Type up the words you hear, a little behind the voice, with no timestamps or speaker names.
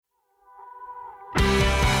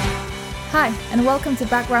Hi, and welcome to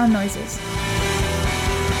Background Noises.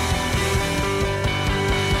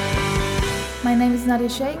 My name is Nadia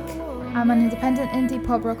Sheikh. I'm an independent indie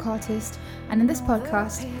pop rock artist, and in this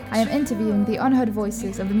podcast, I am interviewing the unheard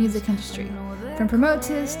voices of the music industry, from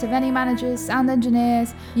promoters to venue managers, sound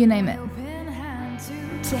engineers, you name it.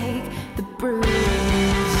 Take the bruise.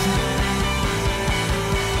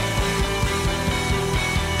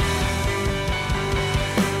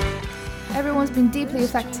 Everyone's been deeply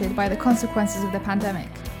affected by the consequences of the pandemic.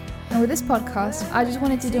 And with this podcast, I just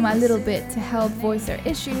wanted to do my little bit to help voice their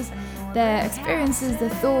issues, their experiences, their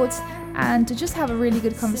thoughts, and to just have a really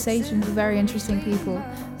good conversation with very interesting people.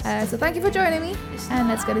 So thank you for joining me, and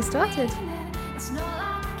let's get it started. It's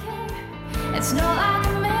not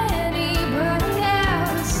like many burning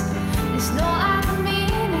else. It's not like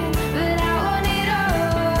meaning, but I want it all.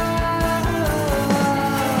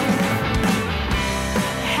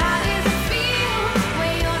 How does it feel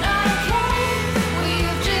when you're not okay? When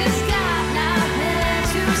you've just got nothing left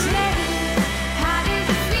to say? How does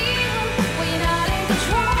it feel when you're not in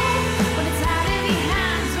control? When it's out of your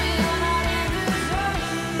hands, when you're not in control?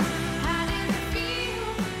 How does it feel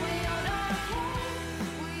when you're not okay?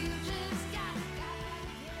 When you've just got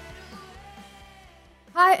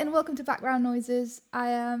Hi, and welcome to Background Noises. I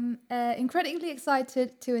am incredibly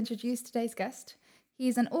excited to introduce today's guest.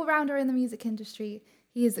 He's an all-rounder in the music industry.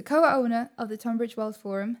 He is the co-owner of the Tonbridge Wells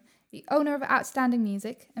Forum, the owner of Outstanding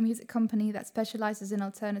Music, a music company that specializes in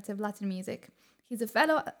alternative Latin music. He's a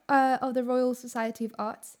fellow of the Royal Society of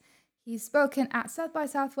Arts. He's spoken at South by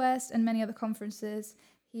Southwest and many other conferences.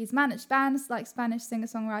 He's managed bands like Spanish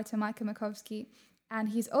singer-songwriter Micah Makovsky, and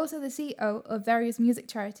he's also the CEO of various music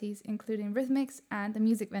charities, including Rhythmics and the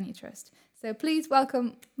Music Venue Trust. So please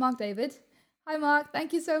welcome Mark David. Hi, Mark.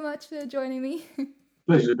 Thank you so much for joining me.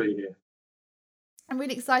 Pleasure to be here. I'm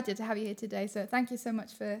really excited to have you here today. So thank you so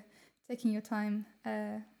much for taking your time,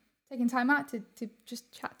 taking time out to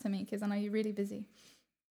just chat to me, because I know you're really busy.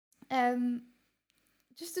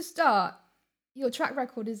 Just to start, your track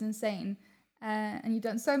record is insane, and you've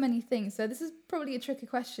done so many things. So this is probably a tricky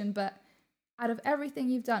question, but out of everything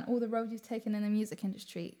you've done, all the roads you've taken in the music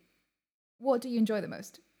industry, what do you enjoy the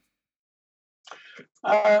most?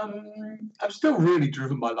 I'm still really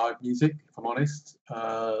driven by live music, if I'm honest.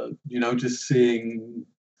 Just seeing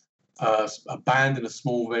a band in a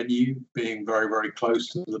small venue, being very, very close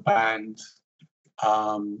to the band,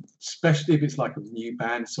 especially if it's like a new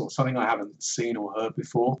band, or something I haven't seen or heard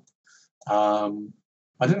before.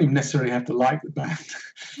 I don't even necessarily have to like the band.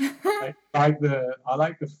 I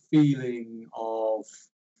like the feeling of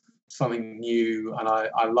something new, and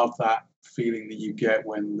I love that feeling that you get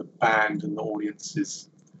when the band and the audience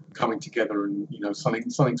is coming together, and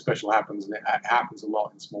something special happens, and it happens a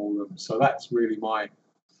lot in small rooms. So that's really my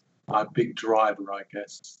big driver, I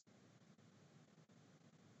guess.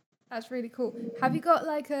 That's really cool. Have you got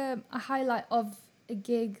like a highlight of a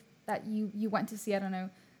gig that you went to see? I don't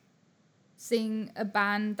know, seeing a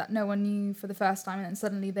band that no one knew for the first time, and then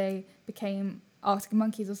suddenly they became Arctic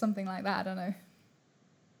Monkeys or something like that. I don't know.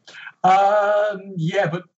 Yeah,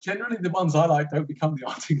 but generally the ones I like don't become the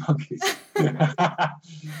Arctic Monkeys.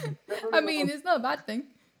 I mean, it's not a bad thing.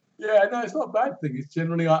 Yeah, no, it's not a bad thing. It's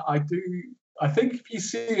generally I think if you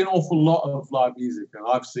see an awful lot of live music, and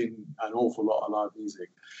I've seen an awful lot of live music,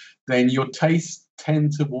 then your tastes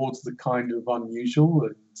tend towards the kind of unusual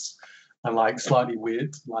and like slightly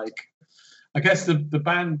weird. Like, I guess the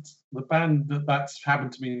band that's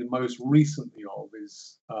happened to me the most recently of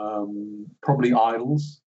is probably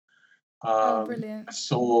Idols. Brilliant. I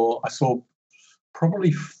saw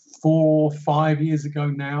probably 4 or 5 years ago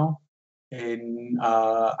now, and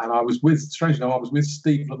I was with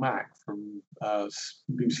Steve Lamacq from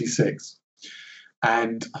BBC Six,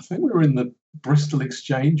 and I think we were in the Bristol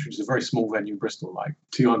Exchange, which is a very small venue in Bristol, like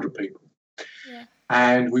 200 people. Yeah.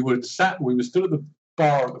 And we were stood at the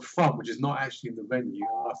bar at the front, which is not actually in the venue.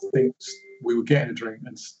 I think we were getting a drink,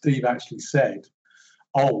 and Steve actually said,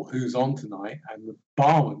 "Oh, who's on tonight?" And the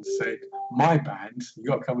barman said, "My band. You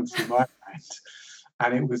got to come and see my band."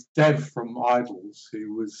 And it was Dev from Idols,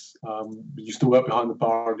 who used to work behind the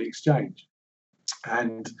bar at the Exchange.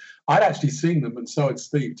 And I'd actually seen them, and so had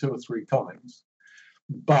Steve, 2 or 3 times.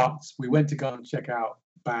 But we went to go and check out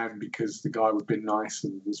the band because the guy was being nice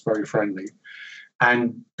and was very friendly.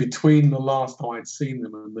 And between the last time I'd seen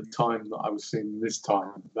them and the time that I was seeing them this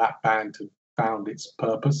time, that band had found its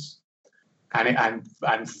purpose.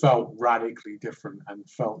 And felt radically different, and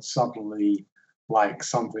felt suddenly like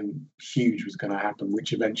something huge was going to happen,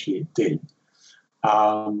 which eventually it did.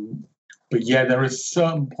 But yeah, there are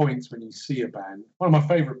certain points when you see a band. One of my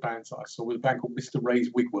favourite bands that I saw was a band called Mr. Ray's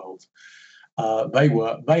Wigworld,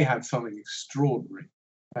 They had something extraordinary.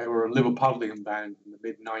 They were a Liverpudlian band in the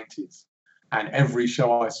mid-90s, and every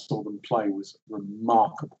show I saw them play was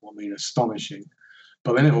remarkable. I mean, astonishing.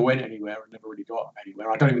 But they never went anywhere and never really got anywhere.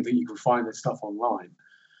 I don't even think you can find their stuff online.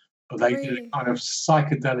 But they did a kind of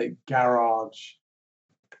psychedelic garage,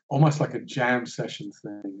 almost like a jam session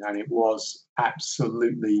thing, and it was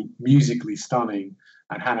absolutely musically stunning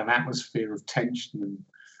and had an atmosphere of tension and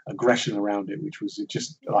aggression around it, which was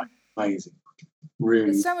just like amazing. Really,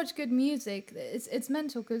 there's so much good music. It's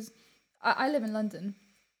mental because I live in London,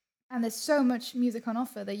 and there's so much music on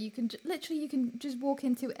offer that you can literally you can just walk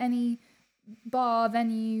into any bar,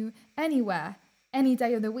 venue, anywhere, any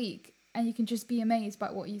day of the week, and you can just be amazed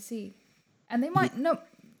by what you see. And they might not,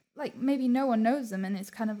 like, maybe no one knows them, and it's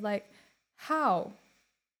kind of like, how?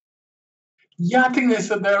 Yeah, I think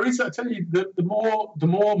there is. I tell you, the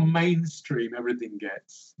more mainstream everything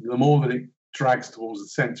gets, the more that it drags towards the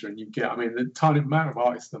centre, and you get. I mean, the tiny amount of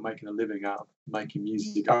artists that are making a living out of making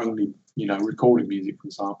music, only recording music, for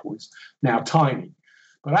example, is now tiny,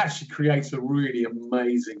 but actually creates a really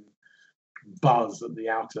amazing buzz at the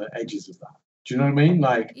outer edges of that. Do you know what I mean?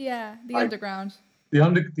 Like, yeah, the underground. The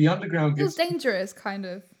underground feels dangerous, kind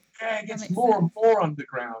of. Yeah, it gets more and more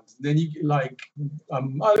underground. And then you get like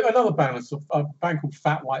another band, a band called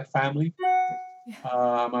Fat White Family. Yeah.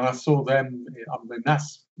 And I saw them. I mean,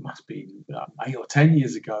 must be 8 or 10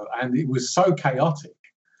 years ago, and it was so chaotic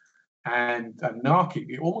and anarchic.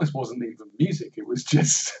 It almost wasn't even music. It was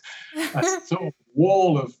just a sort of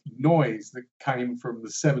wall of noise that came from the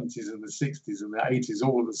 70s and the 60s and the 80s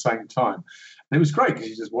all at the same time. And it was great because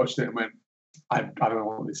you just watched it and went, I don't know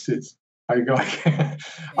what this is. I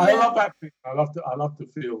love that thing. I love to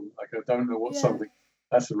feel like I don't know what something.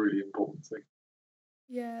 That's a really important thing.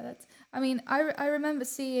 Yeah, I remember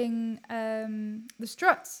seeing the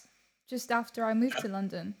Struts just after I moved to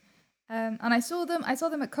London. And I saw them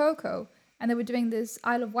at Coco, and they were doing this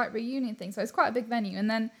Isle of Wight reunion thing. So it's quite a big venue. And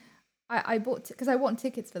then I bought, because I wanted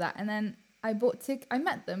tickets for that. And then I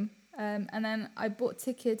met them. And then I bought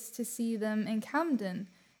tickets to see them in Camden,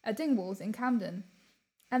 at Dingwalls in Camden.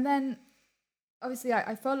 And then obviously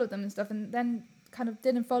I followed them and stuff, and then kind of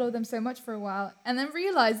didn't follow them so much for a while. And then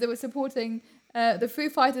realized they were supporting the Foo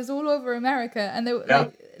Fighters all over America. And they were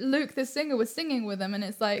like, Luke, the singer, was singing with them. And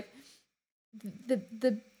it's like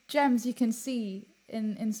the gems you can see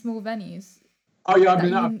in small venues. Oh yeah, I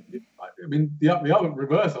mean, the other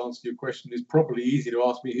reverse answer to your question is probably easy to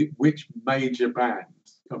ask me which major band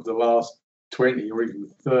of the last 20 or even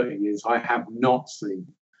 30 years I have not seen.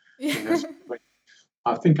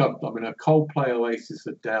 I think a Coldplay, Oasis,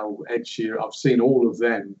 Adele, Ed Sheeran. I've seen all of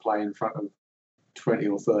them play in front of 20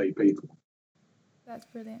 or 30 people. That's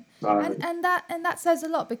brilliant, and that says a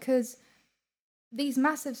lot, because these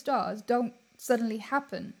massive stars don't suddenly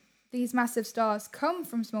happen. These massive stars come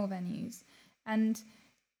from small venues, and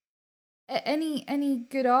any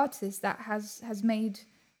good artist that has made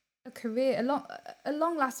a career, a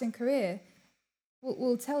long-lasting career,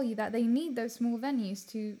 will tell you that they need those small venues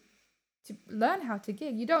to learn how to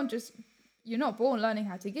gig. You're not born learning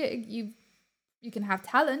how to gig. You can have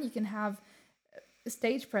talent, you can have a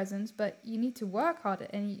stage presence, but you need to work harder,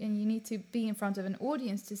 and you need to be in front of an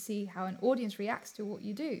audience to see how an audience reacts to what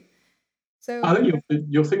you do. So I think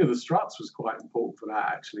your thing of the Struts was quite important for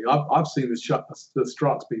that. Actually, I've seen the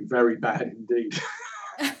Struts be very bad indeed,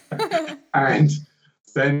 and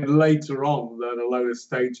then later on learn a load of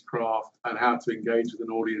stagecraft and how to engage with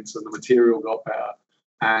an audience, and the material got better,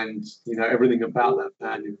 and everything about that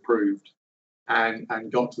band improved, and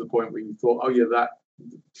got to the point where you thought, oh yeah, that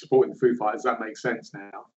supporting the Foo Fighters, that makes sense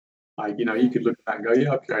now. Like you could look at that and go,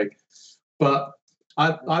 yeah, okay. But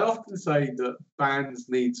I often say that bands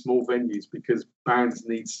need small venues because bands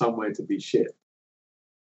need somewhere to be shit.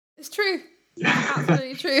 It's true. Yeah.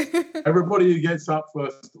 Absolutely true. Everybody who gets up,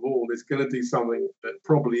 first of all, is going to do something that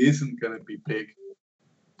probably isn't going to be big,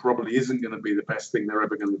 probably isn't going to be the best thing they're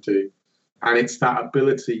ever going to do. And it's that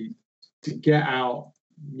ability to get out,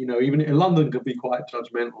 even in London can be quite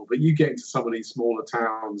judgmental, but you get into some of these smaller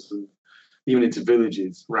towns and even into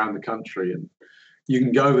villages around the country, and you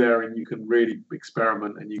can go there and you can really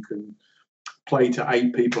experiment, and you can play to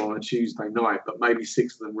 8 people on a Tuesday night, but maybe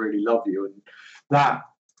 6 of them really love you. And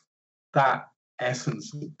that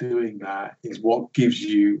essence of doing that is what gives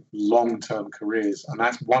you long-term careers. And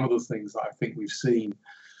that's one of the things that I think we've seen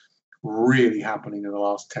really happening in the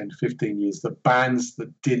last 10 to 15 years, that bands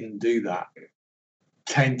that didn't do that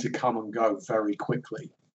tend to come and go very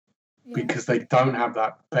quickly. Because they don't have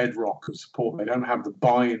that bedrock of support. They don't have the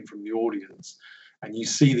buy-in from the audience. And you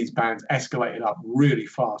see these bands escalated up really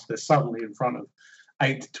fast. They're suddenly in front of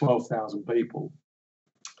 8,000 to 12,000 people.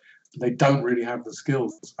 they don't really have the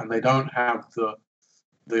skills, and they don't have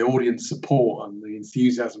the audience support and the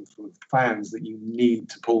enthusiasm from fans that you need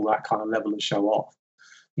to pull that kind of level of show off.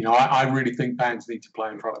 I really think bands need to play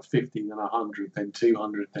in front of 50, then 100, then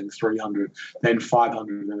 200, then 300, then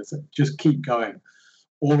 500, and just keep going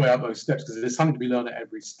all the way up those steps, because there's something to be learned at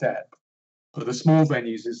every step. But the small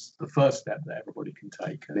venues is the first step that everybody can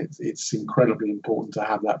take, and it's incredibly important to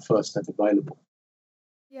have that first step available.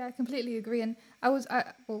 Yeah, I completely agree. And I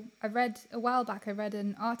read a while back, I read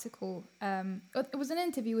an article, it was an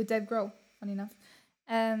interview with Dave Grohl, funny enough,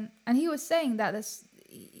 and he was saying that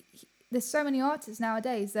there's so many artists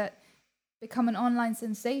nowadays that become an online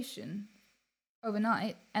sensation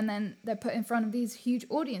overnight, and then they're put in front of these huge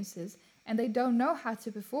audiences, and they don't know how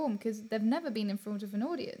to perform because they've never been in front of an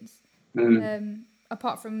audience,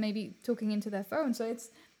 apart from maybe talking into their phone. So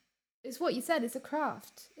it's what you said. It's a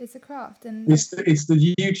craft. And it's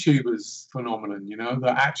the YouTubers phenomenon,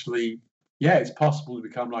 that actually, it's possible to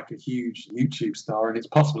become like a huge YouTube star, and it's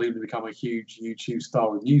possible even to become a huge YouTube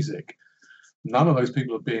star with music. None of those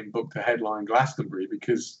people are being booked to headline Glastonbury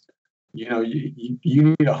because,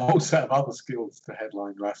 you need a whole set of other skills to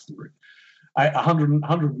headline Glastonbury.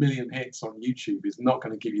 100 million hits on YouTube is not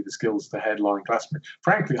going to give you the skills to headline Glastonbury.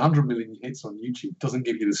 Frankly, 100 million hits on YouTube doesn't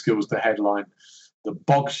give you the skills to headline the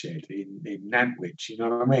Bogshed in Nantwich. You know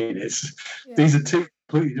what I mean? These are two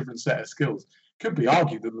completely different set of skills. It could be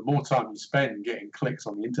argued that the more time you spend getting clicks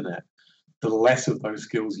on the internet, the less of those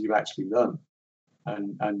skills you actually learn,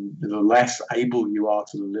 and the less able you are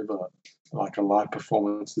to deliver like a live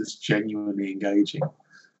performance that's genuinely engaging.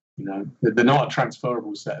 They're not a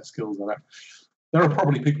transferable set of skills. There are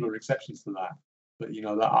probably people who are exceptions to that, but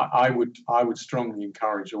I would strongly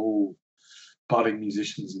encourage all budding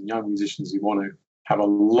musicians and young musicians who want to have a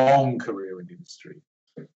long career in the industry.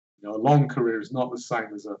 A long career is not the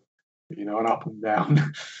same as an up and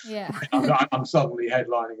down. Yeah. I'm suddenly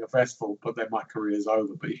headlining a festival, but then my career's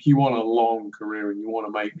over. But if you want a long career and you want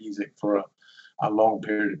to make music for a long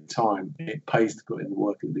period of time, it pays to put in the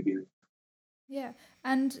work at the beginning. Yeah,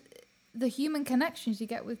 and the human connections you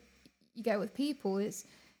get with people is,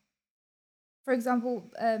 for example,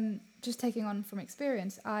 just taking on from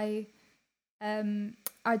experience, I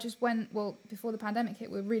just went, before the pandemic hit,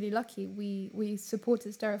 we're really lucky. We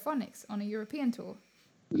supported Stereophonics on a European tour.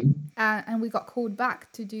 Mm-hmm. And we got called back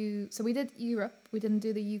to do, so we did Europe, we didn't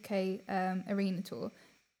do the UK arena tour,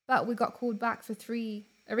 but we got called back for 3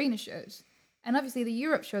 arena shows. And obviously the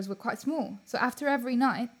Europe shows were quite small. So after every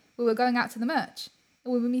night, we were going out to the merch.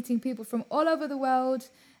 And we were meeting people from all over the world,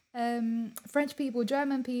 French people,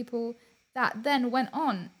 German people, that then went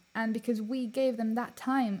on. And because we gave them that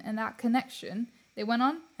time and that connection, they went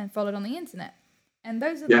on and followed on the internet. And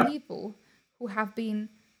those are the people who have been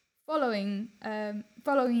following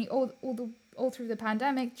all through the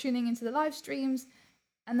pandemic, tuning into the live streams.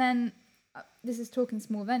 And then, this is talking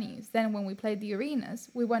small venues, then when we played the arenas,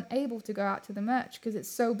 we weren't able to go out to the merch because it's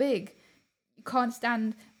so big. You can't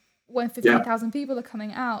stand when 15,000 people are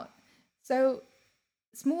coming out. So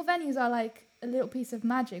small venues are like a little piece of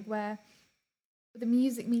magic where the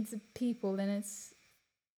music meets the people, and it's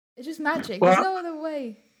just magic. There's no other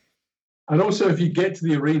way. And also, if you get to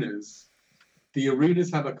the arenas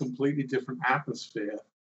have a completely different atmosphere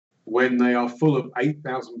when they are full of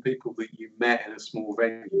 8,000 people that you met in a small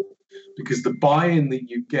venue, because the buy-in that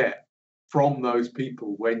you get from those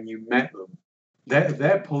people when you met them,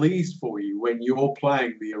 they're pleased for you when you're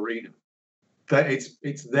playing the arena. That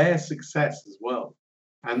it's their success as well,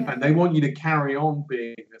 and they want you to carry on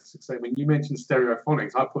being a success. When you mentioned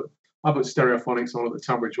Stereophonics, I put Stereophonics on at the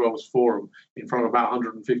Tunbridge Wells Forum in front of about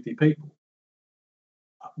 150 people.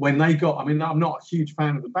 When they got, I'm not a huge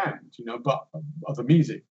fan of the band, but of the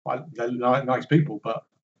music. They're nice people, but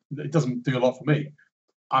it doesn't do a lot for me.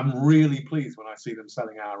 I'm really pleased when I see them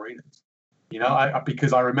selling our arenas.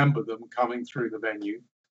 Because I remember them coming through the venue,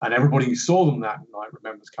 and everybody who saw them that night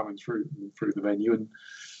remembers coming through the venue. And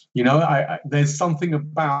there's something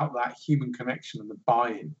about that human connection and the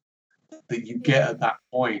buy-in that you get at that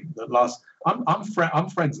point that lasts. I'm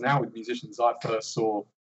friends now with musicians I first saw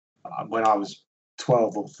when I was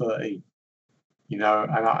 12 or 13. And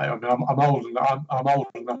I'm old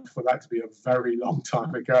enough for that to be a very long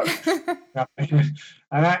time ago. And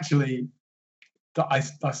actually, I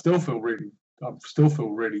still feel really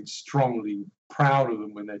strongly proud of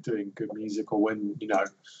them when they're doing good music, or when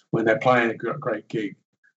they're playing a great gig,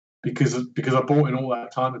 because I bought in all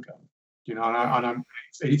that time ago.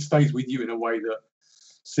 It stays with you in a way that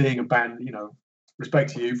seeing a band,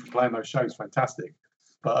 respect to you for playing those shows, fantastic.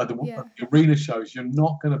 But at the arena shows, you're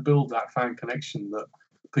not going to build that fan connection that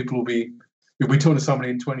people will be. You'll be talking to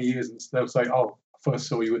somebody in 20 years and they'll say, "Oh, first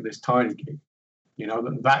saw you at this tiny gig. You know,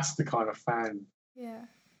 that's the kind of fan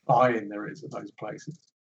buy-in there is at those places.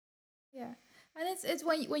 Yeah, and it's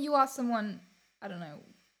when you ask someone, I don't know,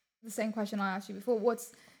 the same question I asked you before,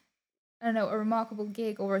 what's, I don't know, a remarkable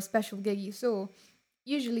gig or a special gig you saw,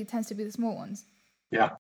 usually tends to be the small ones.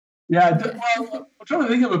 Yeah. Well, I'm trying to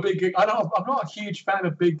think of a big gig. I'm not a huge fan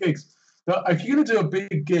of big gigs. But if you're going to do a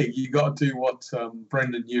big gig, you got to do what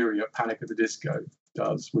Brendan Urie at Panic at the Disco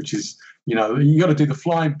does, which is, you know, you got to do the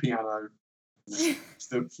flying piano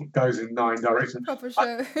that goes in 9 directions. Proper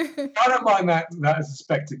show. I don't mind that as a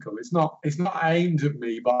spectacle. It's not aimed at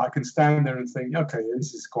me, but I can stand there and think, okay,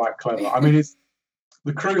 this is quite clever. I mean, it's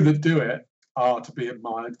the crew that do it are to be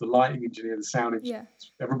admired. The lighting engineer, the sound engineer,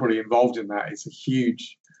 everybody involved in that. It's a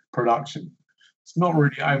huge production. It's not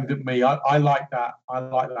really aimed at me. I like that. I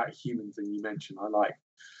like that human thing you mentioned. I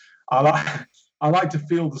like to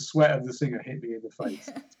feel the sweat of the singer hit me in the face.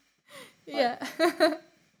 Yeah.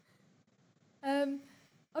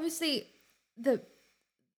 Obviously, the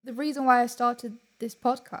reason why I started this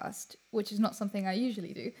podcast, which is not something I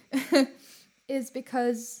usually do, is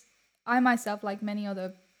because I myself, like many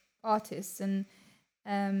other artists and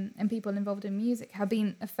people involved in music, have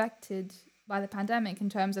been affected by the pandemic in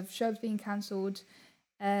terms of shows being cancelled,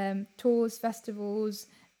 tours, festivals.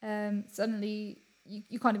 Suddenly,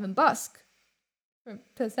 you can't even busk,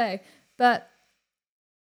 per se. But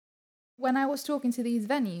when I was talking to these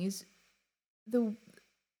venues, the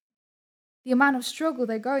amount of struggle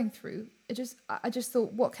they're going through, I just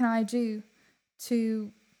thought, what can I do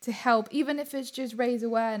to help, even if it's just raise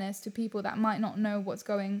awareness to people that might not know what's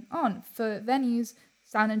going on. For venues,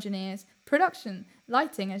 sound engineers, production,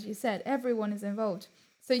 lighting, as you said, everyone is involved.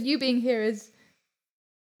 So you being here is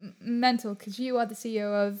mental, because you are the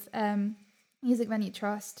CEO of Music Venue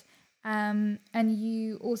Trust, and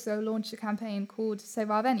you also launched a campaign called Save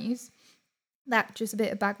Our Venues. That, just a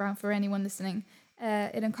bit of background for anyone listening,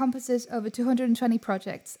 it encompasses over 220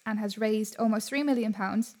 projects and has raised almost £3 million.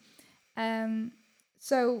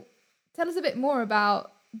 So tell us a bit more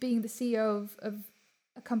about being the CEO of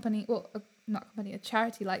a company, well, not a company, a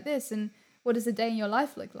charity like this, and what does a day in your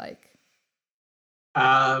life look like?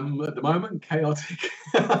 At the moment, chaotic.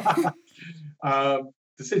 The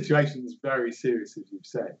situation is very serious, as you've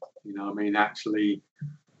said. You know, I mean, actually,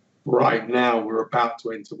 right now we're about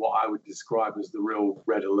to enter what I would describe as the real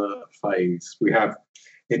red alert phase. We have,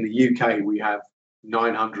 in the UK, we have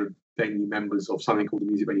 900 venue members of something called the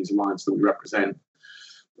Music Venues Alliance that we represent.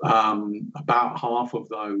 About half of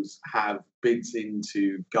those have bids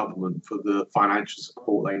into government for the financial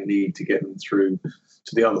support they need to get them through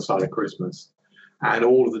to the other side of Christmas. And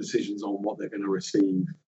all of the decisions on what they're going to receive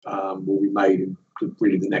will be made in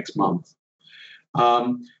really the next month.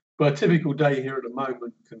 But a typical day here at the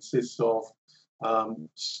moment consists of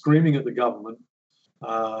screaming at the government,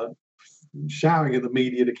 shouting at the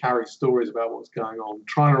media to carry stories about what's going on,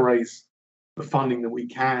 trying to raise the funding that we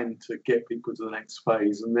can to get people to the next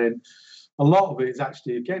phase. And then a lot of it is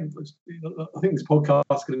actually, again, I think this podcast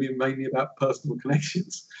is going to be mainly about personal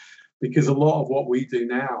connections, because a lot of what we do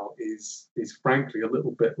now is frankly a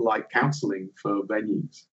little bit like counselling for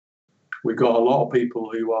venues. We've got a lot of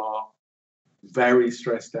people who are very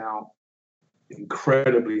stressed out,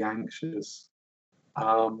 incredibly anxious,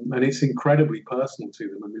 and it's incredibly personal to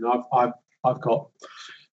them. I mean, I've got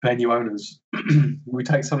venue owners. We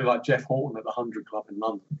take somebody like Jeff Horton at the 100 Club in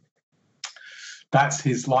London. That's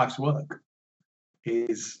his life's work.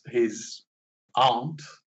 His aunt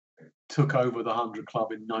took over the 100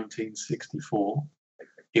 Club in 1964.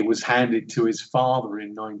 It was handed to his father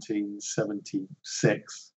in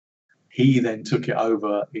 1976. He then took it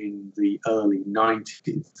over in the early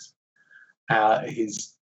 90s.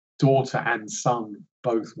 His daughter and son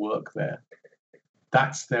both work there.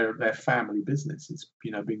 That's their family business. It's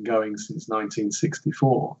been going since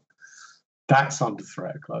 1964. That's under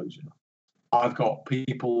threat of closure. I've got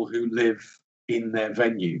people who live in their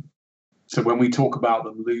venue. So when we talk about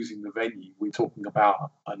them losing the venue, we're talking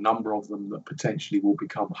about a number of them that potentially will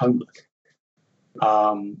become homeless.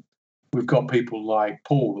 We've got people like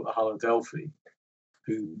Paul at the Hull Adelphi,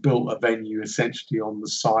 who built a venue essentially on the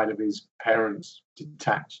side of his parents'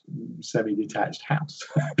 semi-detached house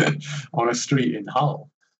on a street in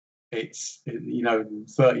Hull. It's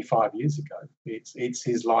 35 years ago. It's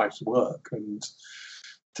his life's work, and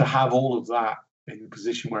to have all of that in a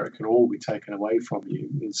position where it can all be taken away from you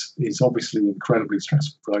is obviously incredibly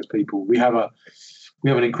stressful for those people. We have an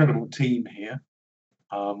incredible team here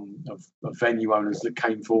of venue owners that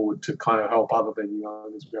came forward to kind of help other venue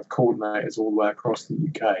owners. We have coordinators all the way across the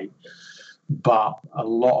UK, but a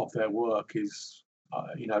lot of their work is,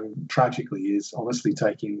 tragically, is honestly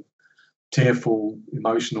taking tearful,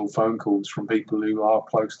 emotional phone calls from people who are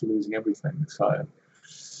close to losing everything. So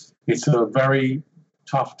it's a very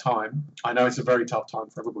tough time. I know it's a very tough time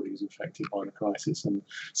for everybody who's affected by the crisis, and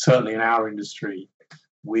certainly in our industry,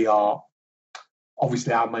 we are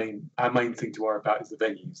obviously our main thing to worry about is the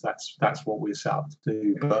venues. That's what we're set up to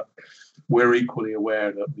do. But we're equally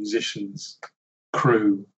aware that musicians,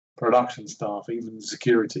 crew, production staff, even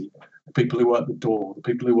security, the people who work the door, the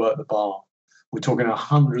people who work the bar, we're talking about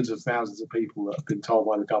hundreds of thousands of people that have been told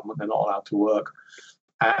by the government they're not allowed to work,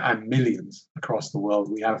 and millions across the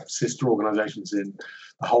world. We have sister organisations in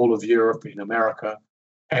the whole of Europe, in America.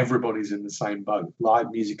 Everybody's in the same boat.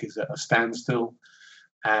 Live music is at a standstill,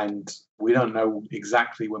 and we don't know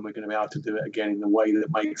exactly when we're going to be able to do it again in a way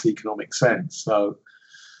that makes economic sense. So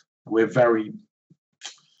we're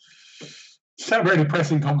it's a very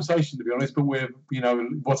depressing conversation, to be honest, but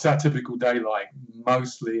what's our typical day like?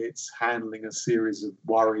 Mostly it's handling a series of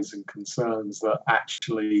worries and concerns that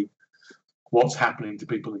actually what's happening to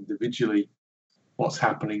people individually, what's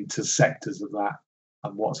happening to sectors of that,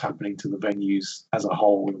 and what's happening to the venues as a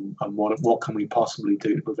whole, and what can we possibly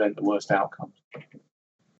do to prevent the worst outcomes.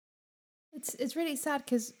 It's really sad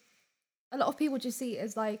because a lot of people just see it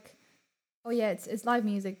as like, oh yeah, it's live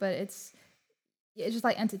music, but it's just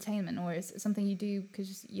like entertainment, or it's something you do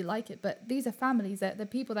because you like it. But these are families, that they're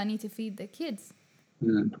people that need to feed their kids.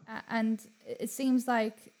 And it seems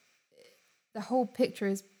like the whole picture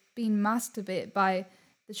is being masked a bit by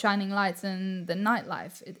the shining lights and the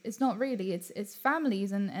nightlife. It's not really. It's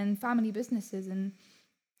families and family businesses, and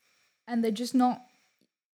they're just not.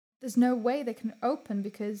 There's no way they can open,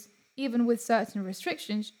 because even with certain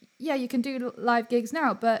restrictions, yeah, you can do live gigs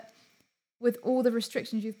now, but with all the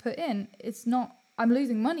restrictions you've put in, it's not. I'm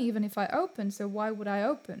losing money even if I open, so why would I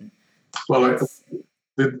open? Well,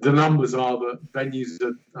 the numbers are that venues,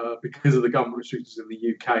 because of the government restrictions in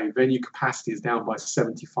the UK, venue capacity is down by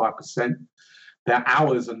 75%. Their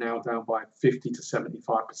hours are now down by 50 to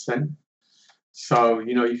 75%. So,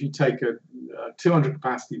 if you take a 200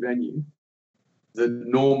 capacity venue that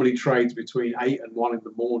normally trades between 8 and 1 in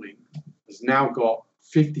the morning, has now got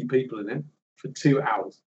 50 people in it for 2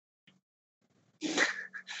 hours.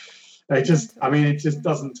 It just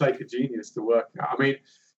doesn't take a genius to work out. I mean,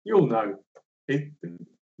 you'll know it.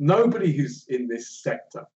 Nobody who's in this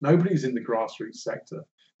sector, nobody who's in the grassroots sector,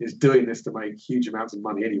 is doing this to make huge amounts of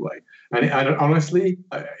money anyway. And honestly,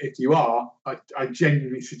 if you are, I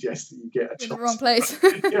genuinely suggest that you get a choice. In the wrong place.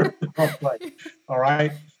 You're in the wrong place. All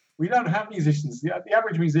right. We don't have musicians. The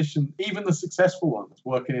average musician, even the successful ones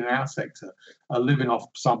working in our sector, are living off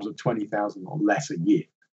sums of 20,000 or less a year.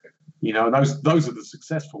 And those are the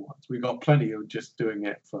successful ones. We've got plenty who are just doing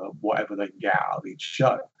it for whatever they can get out of each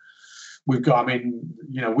show. We've got,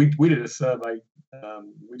 we did a survey.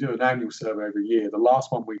 We do an annual survey every year. The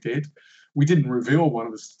last one we didn't reveal one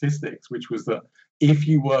of the statistics, which was that if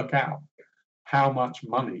you work out how much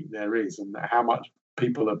money there is and how much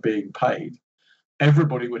people are being paid,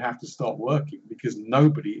 everybody would have to stop working, because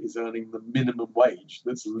nobody is earning the minimum wage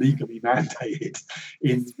that's legally mandated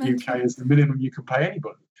in the UK as the minimum you can pay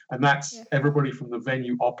anybody. And that's everybody from the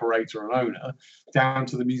venue operator and owner down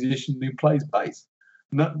to the musician who plays bass.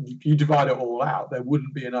 If you divide it all out, there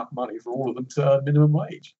wouldn't be enough money for all of them to earn minimum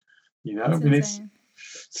wage. You look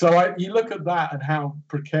at that and how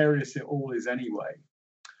precarious it all is anyway.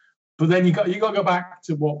 But then you got to go back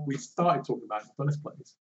to what we started talking about in the first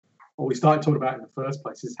place. What we started talking about in the first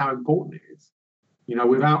place is how important it is.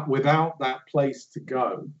 Without that place to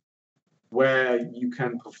go where you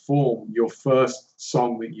can perform your first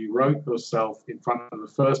song that you wrote yourself in front of the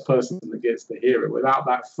first person that gets to hear it, without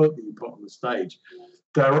that foot that you put on the stage,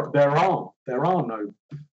 there are no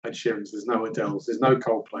Ed Sheerans, there's no Adeles, there's no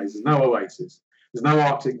Coldplays, there's no Oasis, there's no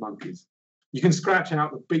Arctic Monkeys. You can scratch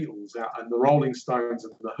out the Beatles out and the Rolling Stones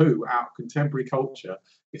and the Who out of contemporary culture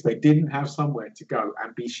if they didn't have somewhere to go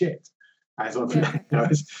and be shit. That's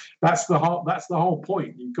the whole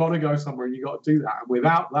point. You've got to go somewhere and you've got to do that. And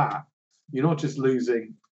without that, you're not just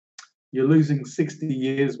losing, you're losing 60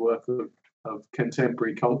 years worth of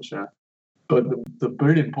contemporary culture. But the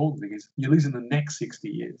very important thing is you're losing the next 60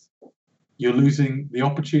 years. You're losing the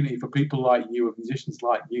opportunity for people like you and musicians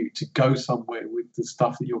like you to go somewhere with the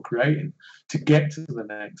stuff that you're creating, to get to the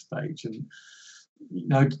next stage. And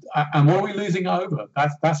and what are we losing over?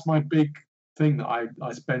 That's my big thing that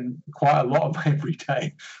I spend quite a lot of every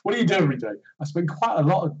day. What do you do every day? I spend quite a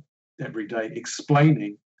lot of every day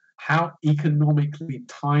explaining how economically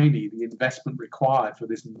tiny the investment required for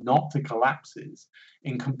this not to collapse is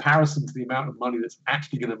in comparison to the amount of money that's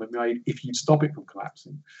actually going to be made if you stop it from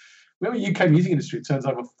collapsing. We have a UK music industry that turns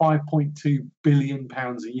over £5.2 billion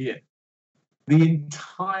a year. the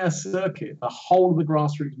entire circuit, the whole of the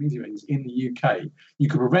grassroots music venues in the UK, you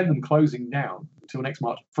could prevent them closing down until next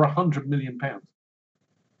March for £100 million.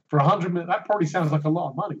 For 100 million, that probably sounds like a lot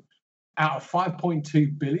of money. Out of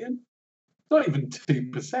 5.2 billion, not even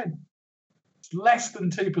 2%. It's less than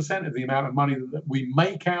 2% of the amount of money that we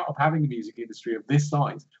make out of having a music industry of this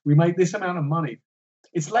size. We make this amount of money.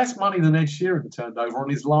 It's less money than Ed Sheeran turned over on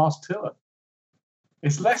his last tour.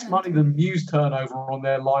 It's less money than Muse turn over on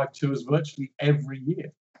their live tours virtually every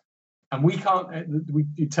year. And we can't,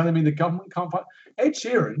 you're telling me the government can't find. Ed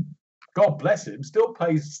Sheeran, God bless him, still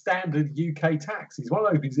pays standard UK tax. He's one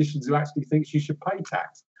of those musicians who actually thinks you should pay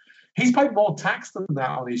tax. He's paid more tax than that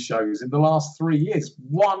on his shows in the last 3 years.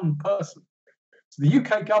 One person. So the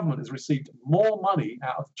UK government has received more money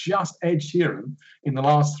out of just Ed Sheeran in the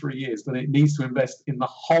last 3 years than it needs to invest in the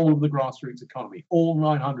whole of the grassroots economy, all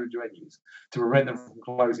 900 venues, to prevent them from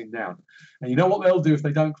closing down. And you know what they'll do if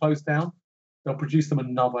they don't close down? They'll produce them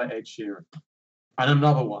another Ed Sheeran and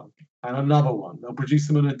another one and another one. They'll produce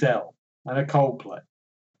them an Adele and a Coldplay.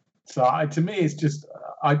 So to me, it's just,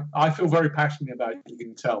 I feel very passionate about it, you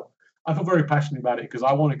can tell. I feel very passionate about it because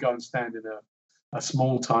I want to go and stand in a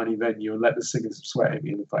small, tiny venue and let the singers sweat at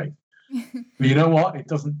me in the face. But you know what? It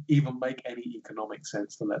doesn't even make any economic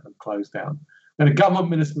sense to let them close down. And a government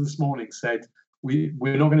minister this morning said,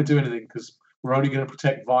 we're not going to do anything because we're only going to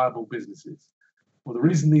protect viable businesses. Well, the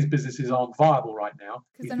reason these businesses aren't viable right now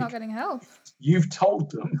because they're not getting help. You've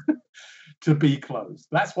told them to be closed.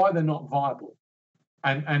 That's why they're not viable.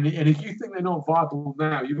 And if you think they're not viable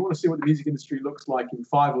now, you want to see what the music industry looks like in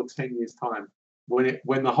 5 or 10 years' time.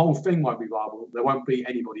 When the whole thing won't be viable, there won't be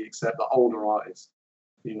anybody except the older artists.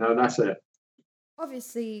 And that's it.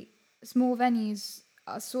 Obviously, small venues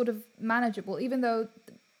are sort of manageable, even though,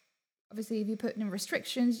 obviously, if you put in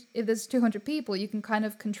restrictions, if there's 200 people, you can kind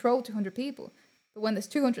of control 200 people. But when there's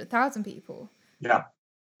 200,000 people, yeah,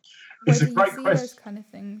 it's a great question. Those kind of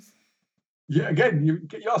things. Yeah, again, you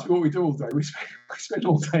ask me what we do all day. We spend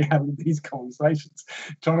all day having these conversations,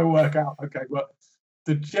 trying to work out, okay, but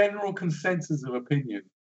the general consensus of opinion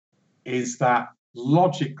is that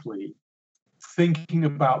logically, thinking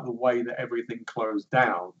about the way that everything closed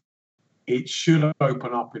down, it should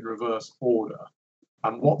open up in reverse order.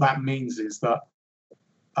 And what that means is that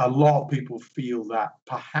a lot of people feel that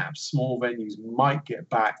perhaps small venues might get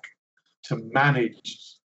back to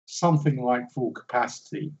manage something like full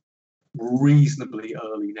capacity reasonably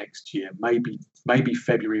early next year, maybe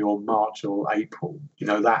February or March or April,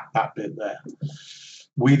 that bit there.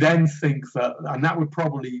 We then think that, and that would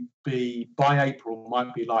probably be by April,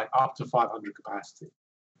 might be like up to 500 capacity.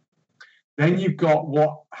 Then you've got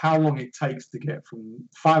how long it takes to get from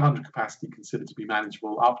 500 capacity considered to be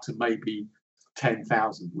manageable up to maybe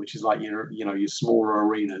 10,000, which is like your smaller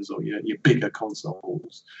arenas or your bigger concert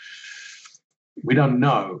halls. We don't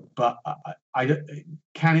know, but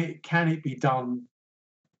can it be done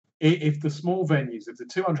if the small venues, if the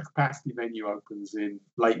 200 capacity venue opens in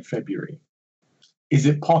late February? Is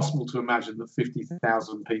it possible to imagine that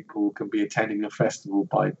 50,000 people can be attending a festival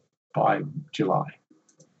by July?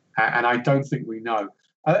 And I don't think we know.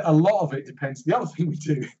 A lot of it depends. The other thing we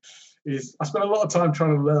do is I spend a lot of time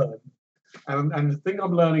trying to learn, and the thing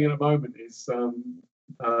I'm learning at the moment is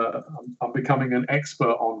I'm becoming an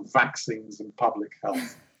expert on vaccines and public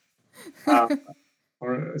health.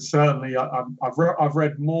 Certainly, I've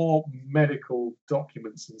read more medical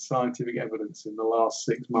documents and scientific evidence in the last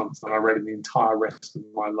 6 months than I read in the entire rest of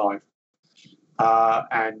my life.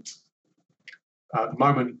 And at the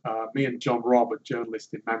moment, me and John Robb, a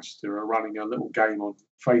journalist in Manchester, are running a little game on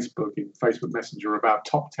Facebook, in Facebook Messenger, about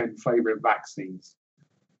top 10 favourite vaccines,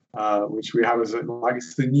 which we have as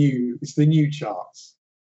it's the new charts.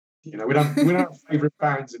 We don't have favourite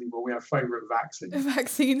bands anymore. We have favourite vaccines.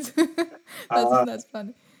 Vaccines. That's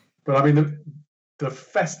funny. But I mean, the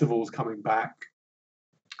festivals coming back.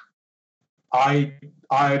 I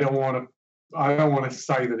don't want to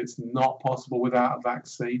say that it's not possible without a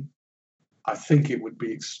vaccine. I think it would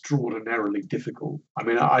be extraordinarily difficult. I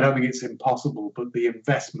mean, I don't think it's impossible, but the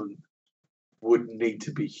investment would need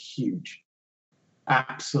to be huge,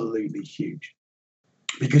 absolutely huge,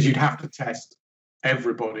 because you'd have to test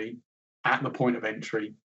everybody at the point of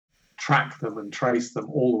entry, track them and trace them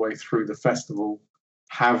all the way through the festival,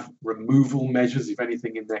 have removal measures if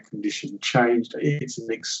anything in their condition changed. It's an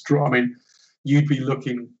extra. I mean, you'd be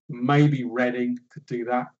looking, maybe Reading could do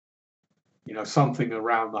that, something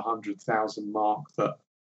around the 100,000 mark that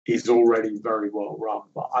is already very well run.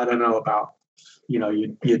 But I don't know about, your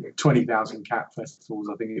 20,000 cap festivals.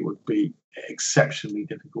 I think it would be exceptionally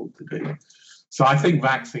difficult to do. So I think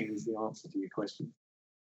vaccine is the answer to your question.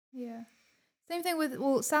 Yeah. Same thing with,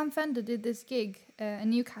 well, Sam Fender did this gig in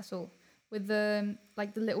Newcastle with the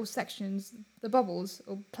the little sections, the bubbles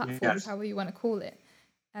or platforms, Yes. however you want to call it.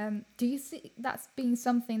 Do you see that's being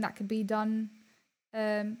something that could be done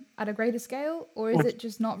at a greater scale, or is it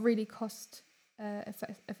just not really cost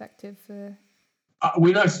effective for?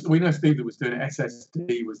 We know Steve that was doing it.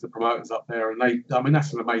 SSD was the promoters up there, and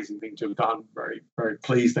that's an amazing thing to have done. Very, very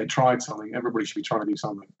pleased they tried something. Everybody should be trying to do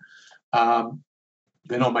something.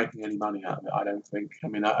 They're not making any money out of it, I don't think. I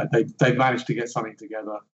mean, they've managed to get something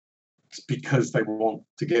together because they want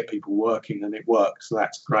to get people working, and it works, so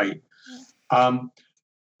that's great. Yeah.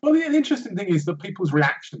 Well, the interesting thing is that people's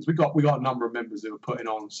reactions. We got a number of members who are putting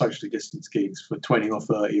on socially distanced gigs for 20 or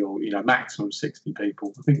 30 or maximum 60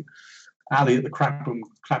 people. I think Ali at the Clapham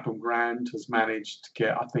Grand has managed to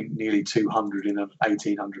get, I think, nearly 200 in an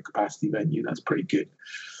 1,800 capacity venue. That's pretty good.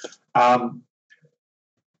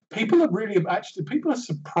 People are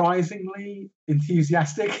surprisingly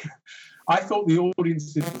enthusiastic. I thought the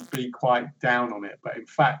audiences would be quite down on it, but in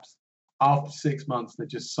fact, after 6 months, they're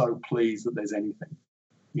just so pleased that there's anything.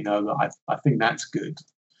 I think that's good.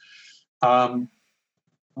 Can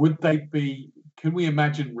we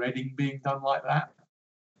imagine Reading being done like that?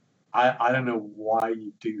 I don't know why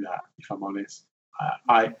you do that, if I'm honest.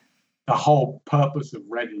 The whole purpose of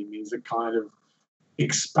Reading is a kind of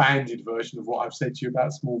expanded version of what I've said to you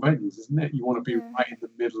about small venues, isn't it? You want to be right in the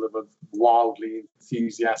middle of a wildly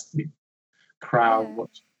enthusiastic crowd.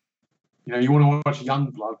 Yeah. You want to watch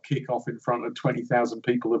Youngblood kick off in front of 20,000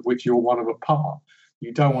 people, of which you're one of a part.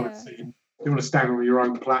 You don't want to see. You want to stand on your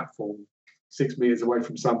own platform, 6 meters away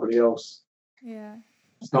from somebody else. Yeah.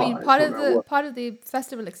 Part of the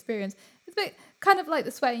festival experience, it's a bit kind of like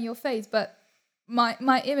the sweat in your face, but my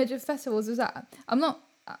image of festivals is that I'm not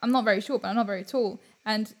very short, but I'm not very tall,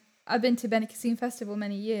 and I've been to Benicassim Festival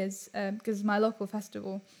many years because it's my local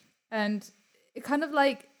festival, and it kind of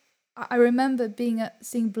like I remember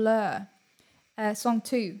seeing Blur, song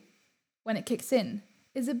 2, when it kicks in,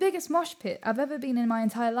 is the biggest mosh pit I've ever been in my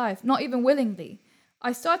entire life. Not even willingly.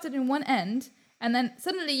 I started in one end, and then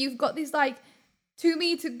suddenly you've got these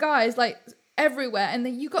 2-meter guys everywhere, and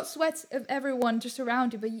then you got sweat of everyone just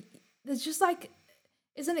around you, but there's just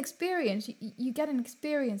it's an experience. You get an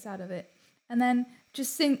experience out of it, and then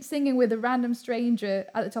just singing with a random stranger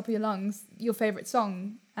at the top of your lungs your favorite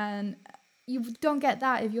song, and you don't get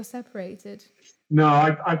that if you're separated. No,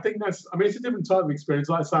 I think it's a different type of experience.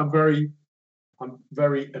 Like I say, I'm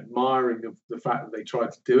very admiring of the fact that they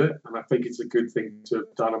tried to do it, and I think it's a good thing to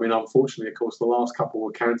have done. Unfortunately, of course, the last couple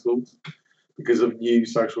were cancelled because of new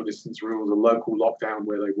social distance rules, a local lockdown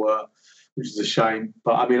where they were, which is a shame.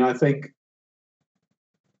 But I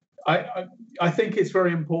think it's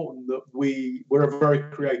very important that we're a very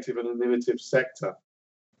creative and an innovative sector.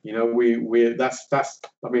 That's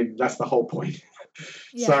the whole point.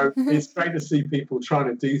 Yeah. So it's great to see people trying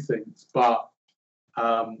to do things, but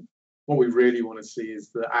what we really want to see is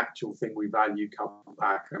the actual thing we value come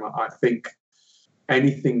back. And I think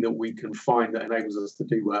anything that we can find that enables us to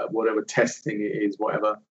do whatever testing it is,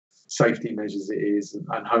 whatever safety measures it is,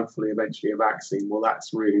 and hopefully eventually a vaccine, well,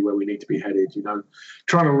 that's really where we need to be headed,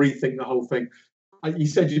 trying to rethink the whole thing. You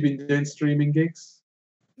said you've been doing streaming gigs?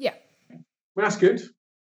 Yeah. Well, that's good.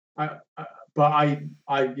 But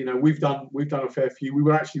we've done a fair few. We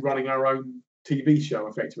were actually running our own TV show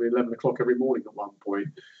effectively 11 o'clock every morning at one point,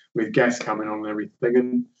 with guests coming on and everything,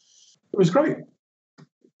 and it was great.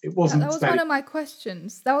 It wasn't. That was one of my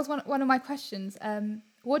questions. One of my questions.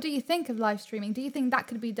 What do you think of live streaming? Do you think that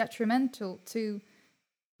could be detrimental to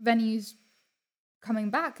venues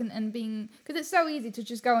coming back and being, because it's so easy to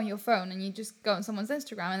just go on your phone and you just go on someone's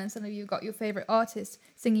Instagram and then suddenly you've got your favorite artist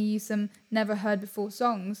singing you some never heard before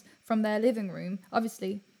songs from their living room.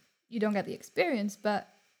 Obviously, you don't get the experience, but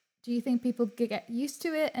do you think people get used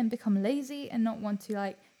to it and become lazy and not want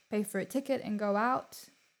to pay for a ticket and go out?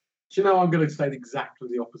 Do you know, I'm going to say exactly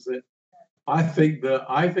the opposite. I think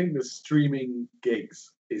the streaming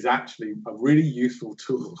gigs is actually a really useful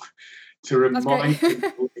tool to remind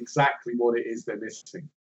people exactly what it is they're missing.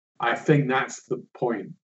 I think that's the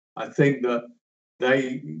point. I think that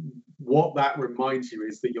what that reminds you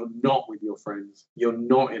is that you're not with your friends. You're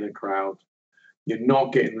not in a crowd. You're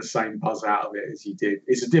not getting the same buzz out of it as you did.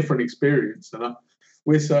 It's a different experience. And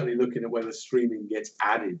we're certainly looking at whether streaming gets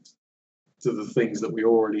added to the things that we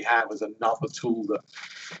already have as another tool that,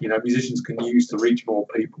 musicians can use to reach more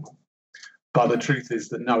people. But the truth is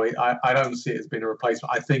that, no, I don't see it as being a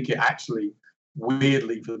replacement. I think it actually,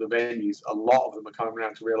 weirdly for the venues, a lot of them are coming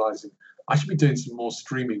around to realising, I should be doing some more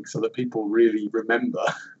streaming so that people really remember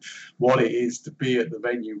what it is to be at the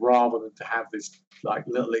venue rather than to have this like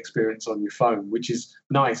little experience on your phone, which is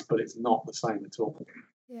nice, but it's not the same at all.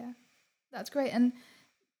 Yeah, that's great. And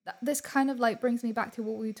this kind of like brings me back to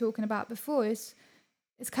what we were talking about before. It's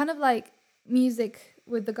kind of like music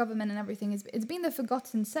with the government and everything. It's been the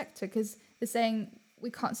forgotten sector because they're saying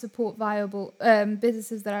we can't support viable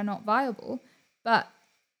businesses that are not viable. But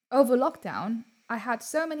over lockdown, I had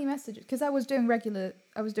so many messages because I was doing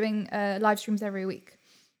live streams every week.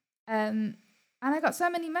 And I got so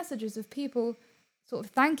many messages of people sort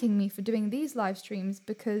of thanking me for doing these live streams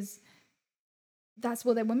because that's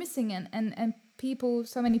what they were missing. And people,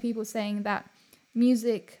 so many people saying that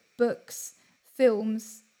music, books,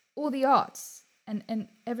 films, all the arts and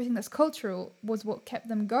everything that's cultural was what kept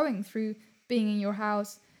them going through being in your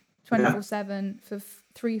house 24/7 for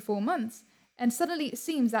 3-4 months. And suddenly it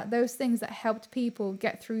seems that those things that helped people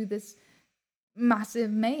get through this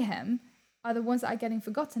massive mayhem are the ones that are getting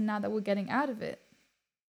forgotten now that we're getting out of it.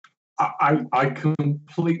 I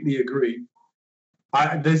completely agree.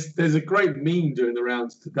 There's a great meme doing the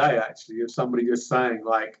rounds today, actually, of somebody just saying,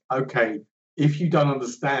 like, okay, if you don't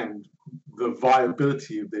understand the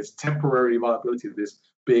viability of this, temporary viability of this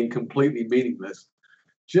being completely meaningless,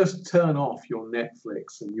 just turn off your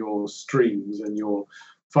Netflix and your streams and your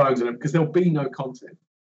phones, because there'll be no content.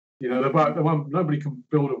 You know, nobody can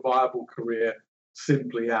build a viable career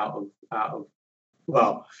simply out of.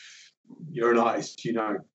 Well, you're an artist, you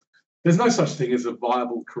know. There's no such thing as a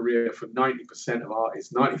viable career for 90% of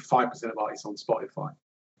artists, 95% of artists on Spotify.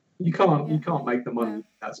 You can't make the money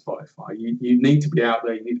at Spotify. You need to be out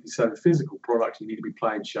there. You need to be selling physical products. You need to be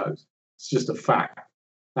playing shows. It's just a fact.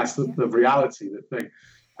 That's the reality of the thing.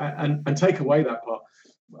 And take away that part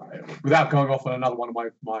without going off on another one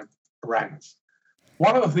of my rants.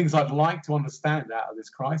 One of the things I'd like to understand out of this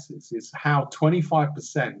crisis is how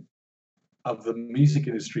 25% of the music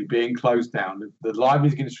industry being closed down. The live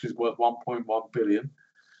music industry is worth 1.1 billion.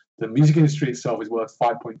 The music industry itself is worth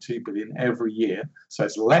 5.2 billion every year. So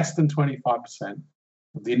it's less than 25%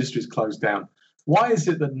 of the industry is closed down. Why is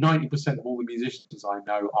it that 90% of all the musicians I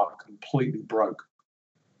know are completely broke?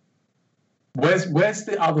 Where's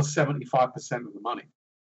the other 75% of the money?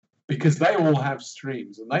 Because they all have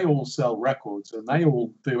streams and they all sell records and they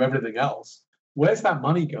all do everything else. Where's that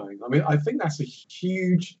money going? I mean, I think that's a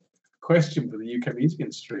huge question for the UK music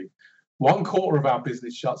industry. 1/4 of our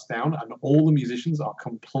business shuts down and all the musicians are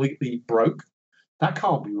completely broke. That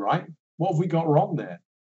can't be right. What have we got wrong there?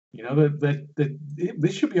 You know,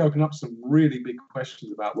 this should be opening up some really big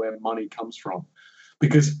questions about where money comes from.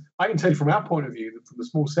 Because I can tell you from our point of view, from the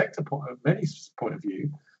small sector point of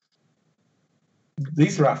view,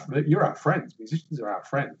 you're our friends. Musicians are our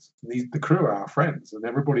friends. The crew are our friends, and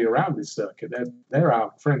everybody around this circuit, they're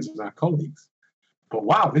our friends and our colleagues. But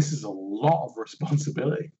wow, this is a lot of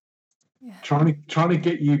responsibility. Yeah. Trying to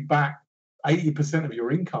get you back 80% of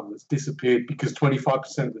your income that's disappeared because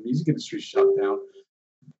 25% of the music industry is shut down.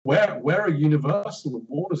 Where are Universal and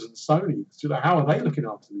Warner's and Sony? How are they looking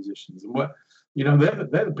after musicians? And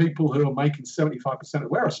they're the people who are making 75%.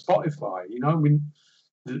 Where are Spotify? You know, I mean,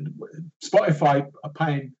 Spotify are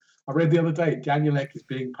paying. I read the other day, Daniel Ek is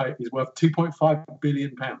being paid. He's worth £2.5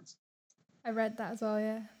 billion. I read that as well.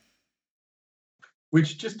 Yeah.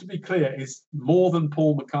 Which, just to be clear, is more than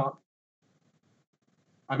Paul McCartney.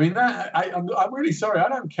 I mean, I'm really sorry. I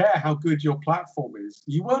don't care how good your platform is.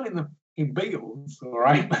 You weren't in Beatles, all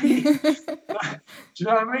right? Do you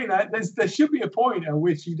know what I mean? There should be a point at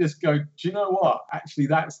which you just go, do you know what? Actually,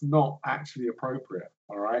 that's not actually appropriate,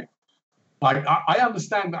 all right? Like, I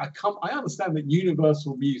understand that. I understand that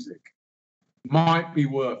Universal Music might be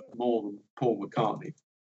worth more than Paul McCartney,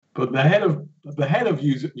 but the head of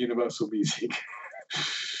Universal Music.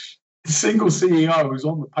 The single CEO who's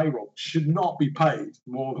on the payroll should not be paid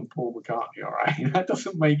more than Paul McCartney, all right? That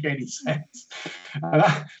doesn't make any sense. And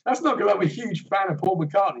that's not because I'm a huge fan of Paul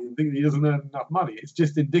McCartney and think that he doesn't earn enough money. It's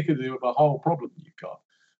just indicative of the whole problem you've got.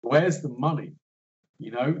 Where's the money?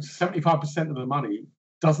 You know, 75% of the money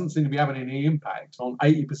doesn't seem to be having any impact on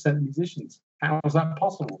 80% of musicians. How is that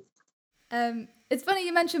possible? It's funny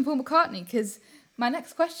you mentioned Paul McCartney because my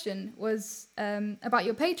next question was about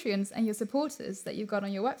your Patreons and your supporters that you've got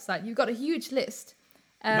on your website. You've got a huge list,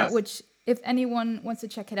 yes. Which if anyone wants to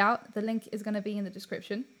check it out, the link is going to be in the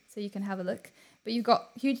description, so you can have a look. But you've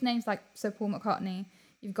got huge names like Sir Paul McCartney.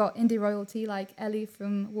 You've got indie royalty like Ellie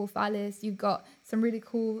from Wolf Alice. You've got some really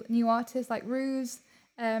cool new artists like Ruse.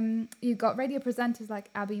 You've got radio presenters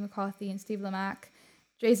like Abby McCarthy and Steve Lamacq.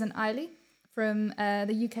 Jason Eiley from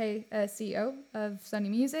the UK CEO of Sony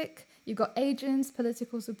Music. You've got agents,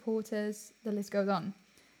 political supporters, the list goes on.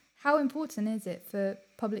 How important is it for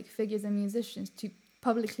public figures and musicians to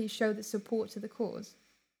publicly show the support to the cause?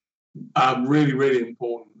 Really, really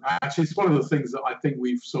important. Actually, it's one of the things that I think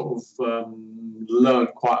we've sort of learned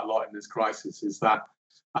quite a lot in this crisis is that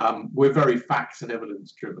we're very facts and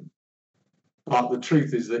evidence driven. But the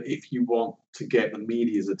truth is that if you want to get the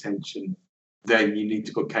media's attention, then you need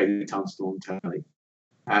to put Katie Tunstall on telly.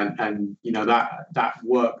 And you know, that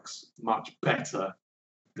works much better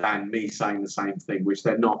than me saying the same thing, which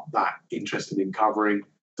they're not that interested in covering.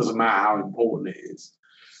 Doesn't matter how important it is.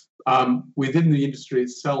 Within the industry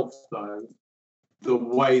itself, though, the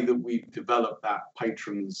way that we've developed that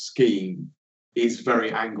patron scheme is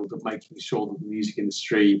very angled at making sure that the music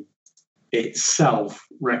industry itself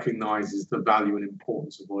recognises the value and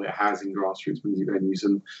importance of what it has in grassroots music venues.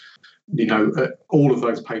 And, you know, all of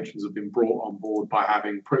those patrons have been brought on board by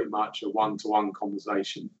having pretty much a one-to-one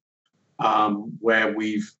conversation where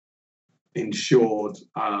we've ensured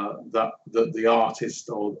that the artist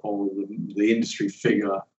or the industry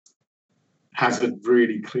figure has a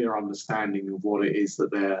really clear understanding of what it is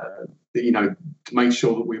that they're, you know, to make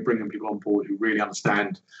sure that we're bringing people on board who really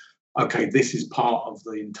understand, okay, this is part of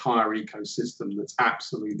the entire ecosystem that's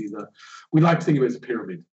absolutely we like to think of it as a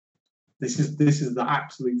pyramid. This is the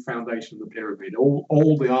absolute foundation of the pyramid.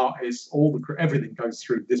 All the artists, everything goes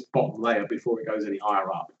through this bottom layer before it goes any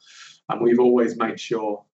higher up. And we've always made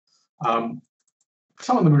sure some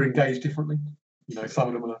of them are engaged differently. You know, some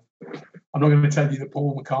of them are. I'm not going to tell you that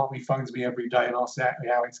Paul McCartney phones me every day and asks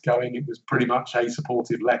how it's going. It was pretty much a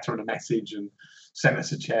supportive letter and a message and sent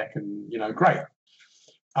us a check and, you know, great.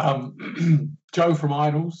 Joe from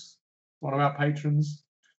Idols, one of our patrons,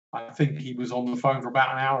 I think he was on the phone for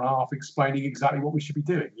about an hour and a half explaining exactly what we should be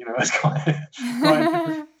doing. You know, that's quite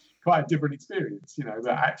a different experience, you know,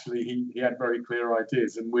 that actually he had very clear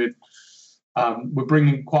ideas. And we're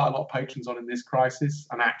bringing quite a lot of patrons on in this crisis,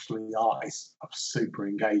 and actually artists are super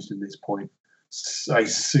engaged in this point. They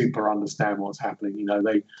super understand what's happening. You know,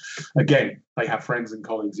 they have friends and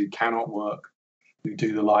colleagues who cannot work, who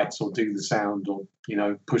do the lights or do the sound or, you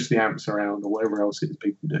know, push the amps around or whatever else it is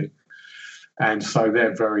people do. And so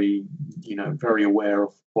they're very, you know, very aware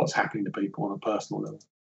of what's happening to people on a personal level.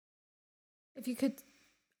 If you could,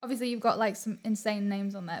 obviously you've got like some insane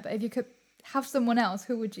names on there, but if you could have someone else,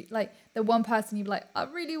 who would you, like the one person you'd be like, I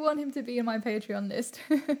really want him to be in my Patreon list?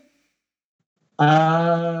 Do you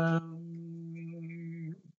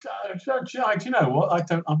know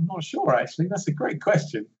what? I'm not sure actually. That's a great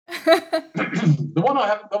question. The one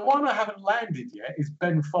I haven't landed yet is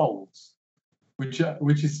Ben Folds, which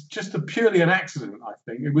is just purely an accident. I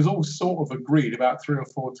think it was all sort of agreed about 3 or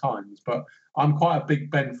 4 times, but I'm quite a big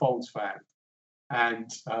Ben Folds fan, and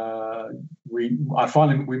we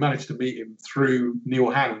managed to meet him through Neil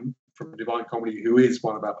Hannon from Divine Comedy, who is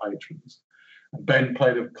one of our patrons. And Ben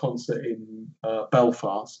played a concert in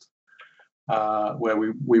Belfast, where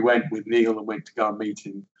we went with Neil and went to go and meet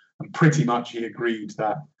him, and pretty much he agreed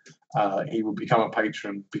that he would become a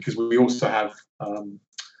patron, because we also have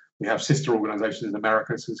sister organisations in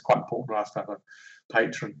America, so it's quite important for us to have a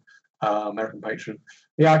patron, American patron.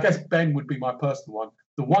 Yeah, I guess Ben would be my personal one.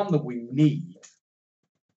 The one that we need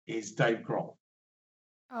is Dave Grohl.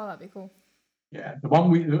 Oh, that'd be cool. Yeah,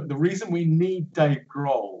 the reason we need Dave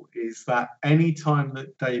Grohl is that any time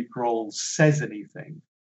that Dave Grohl says anything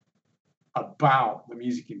about the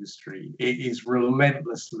music industry, it is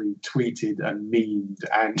relentlessly tweeted and memed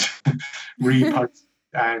and reposted,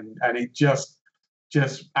 and it just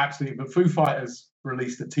absolutely. But Foo Fighters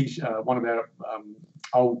released a t-shirt, one of their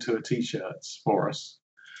old tour t-shirts for us,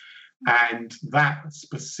 and that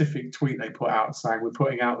specific tweet they put out saying, we're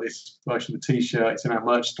putting out this version of the t-shirt, it's in our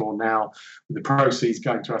merch store now, with the proceeds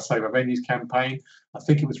going to our Save Our Venues campaign. I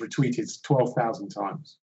think it was retweeted 12,000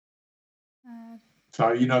 times.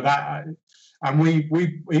 So, you know, that, and we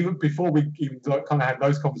even before we even kind of had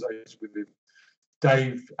those conversations with him,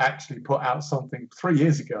 Dave actually put out something 3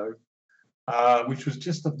 years ago, which was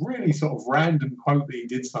just a really sort of random quote that he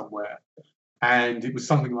did somewhere. And it was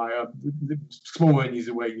something like, small venues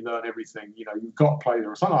are where you learn everything, you know, you've got to play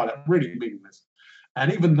there, or something like that, really meaningless.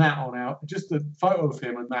 And even that just a photo of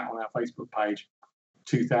him and that on our Facebook page,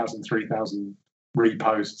 2,000, 3,000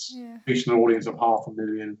 reposts, reaching an audience of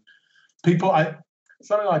 500,000. People,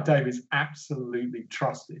 something like Dave is absolutely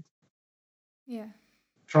trusted. Yeah.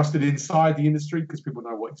 Trusted inside the industry because people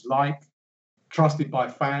know what he's like. Trusted by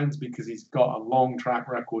fans because he's got a long track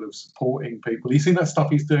record of supporting people. You seen that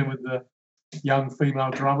stuff he's doing with the young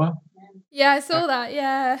female drummer? Yeah, I saw that.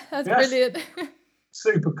 Yeah, that's brilliant.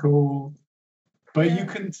 Super cool. But you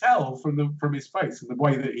can tell from his face and the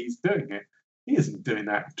way that he's doing it he isn't doing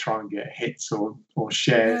that to try and get hits or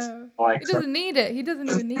shares. No, he Likes. doesn't need it. He doesn't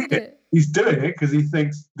even need it. He's doing it because he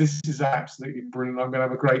thinks this is absolutely brilliant. I'm going to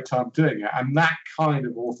have a great time doing it. And that kind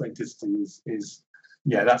of authenticity is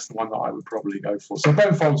that's the one that I would probably go for. So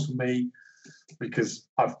Ben Folds for me, because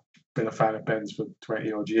I've been a fan of Ben's for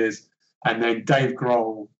 20 odd years. And then Dave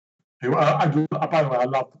Grohl, who, by the way, I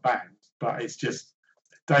love the band, but it's just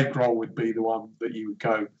Dave Grohl would be the one that you would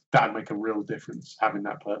go, that would make a real difference, having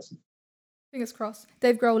that person. Fingers crossed.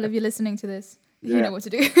 Dave Grohl, if you're listening to this, you know what to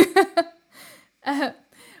do.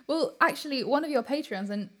 Well, actually, one of your Patreons,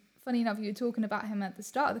 and funny enough, you were talking about him at the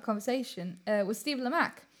start of the conversation, was Steve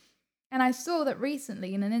Lamacq. And I saw that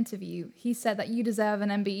recently in an interview, he said that you deserve an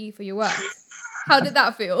MBE for your work. How did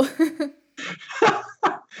that feel?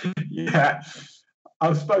 Yeah,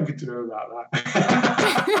 I've spoken to him about that.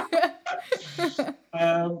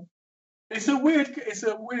 It's a weird.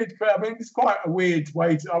 I mean, it's quite a weird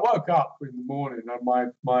way to. I woke up in the morning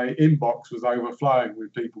and my inbox was overflowing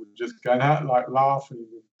with people just going out, like laughing,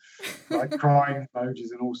 and, like crying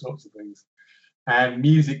emojis and all sorts of things. And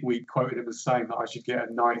Music Week quoted him as saying that I should get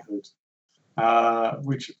a knighthood,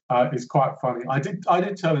 which is quite funny. I did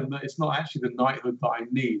tell him that it's not actually the knighthood that I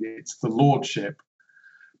need; it's the lordship.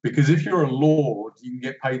 Because if you're a lord, you can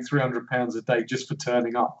get paid £300 a day just for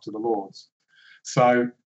turning up to the Lords. So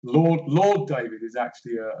Lord David is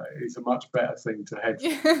actually a much better thing to head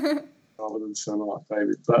for rather than Sir Mark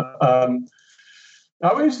David. But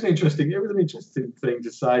it was an interesting thing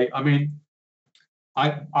to say. I mean,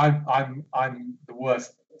 I'm the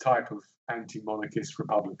worst type of anti-monarchist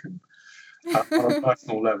Republican on a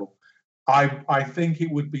personal level. I think it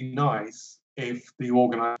would be nice if the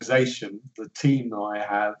organisation, the team that I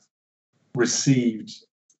have, received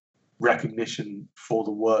recognition for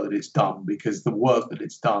the work that it's done, because the work that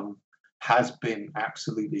it's done has been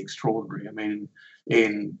absolutely extraordinary. I mean,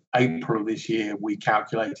 in April of this year, we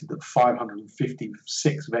calculated that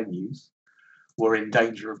 556 venues were in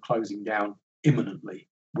danger of closing down imminently.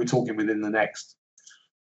 We're talking within the next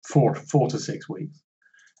four to 6 weeks.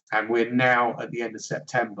 And we're now at the end of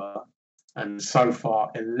September, and so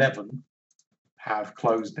far 11 have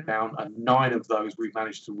closed down, and 9 of those we've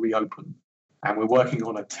managed to reopen, and we're working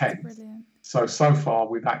on a 10th. Brilliant. So far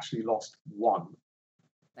we've actually lost 1.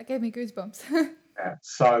 That gave me goosebumps. Yeah.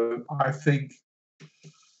 So I think,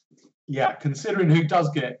 considering who does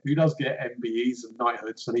get MBEs and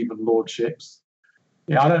knighthoods and even lordships,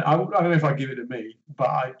 I don't know if I give it to me, but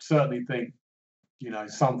I certainly think,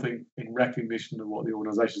 something in recognition of what the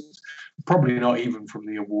organisation is. Probably not even from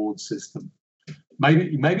the awards system.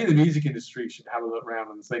 Maybe the music industry should have a look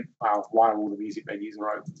around and think, wow, why all the music venues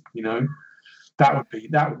are open?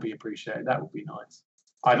 That would be appreciated. That would be nice.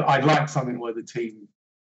 I'd like something where the team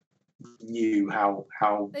knew how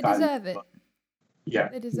they deserve it. Yeah,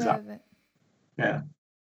 they deserve it. Yeah.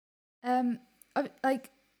 I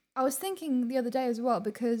was thinking the other day as well,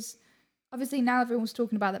 because obviously now everyone's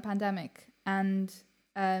talking about the pandemic and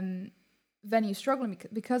venues struggling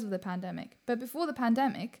because of the pandemic. But before the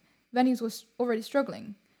pandemic, venues were already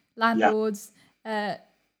struggling. Landlords,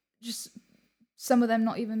 just some of them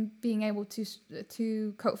not even being able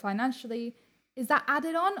to cope financially. Is that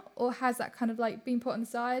added on, or has that kind of like been put on the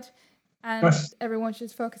side, and everyone's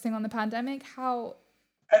just focusing on the pandemic? How?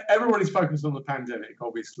 Everybody's focused on the pandemic,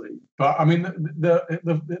 obviously, but I mean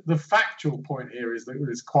the factual point here is that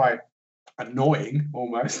it's quite annoying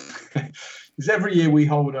almost. Is every year we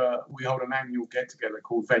hold an annual get together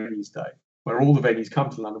called Venues Day, where all the venues come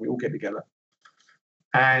to London, we all get together.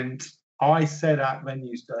 And I said at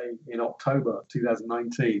Venues Day in October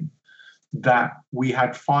 2019 that we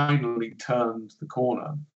had finally turned the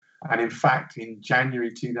corner. And in fact, in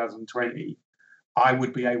January 2020, I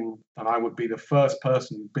would be the first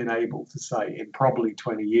person who'd been able to say in probably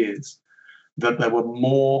 20 years that there were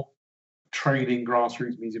more trading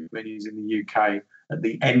grassroots music venues in the UK at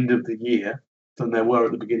the end of the year than there were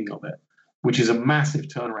at the beginning of it, which is a massive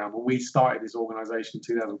turnaround. When we started this organisation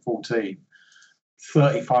in 2014,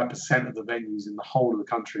 35% of the venues in the whole of the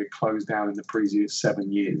country had closed down in the previous 7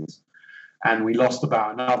 years. And we lost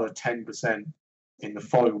about another 10% in the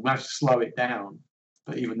following. We managed to slow it down,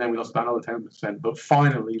 but even then we lost about another 10%. But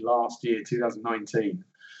finally, last year, 2019,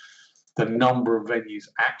 the number of venues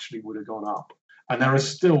actually would have gone up. And there are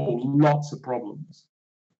still lots of problems.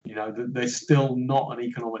 There's still not an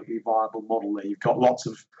economically viable model there. You've got lots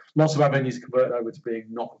of our venues converted over to being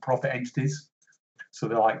not-for-profit entities. So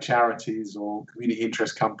they're like charities or community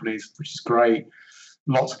interest companies, which is great.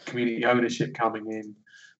 Lots of community ownership coming in.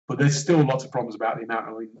 But there's still lots of problems about the amount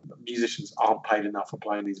of musicians aren't paid enough for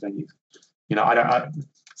playing these venues.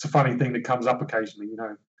 It's a funny thing that comes up occasionally.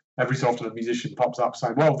 every so often a musician pops up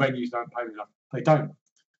saying, well, venues don't pay enough. They don't.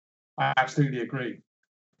 I absolutely agree.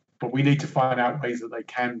 But we need to find out ways that they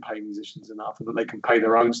can pay musicians enough and that they can pay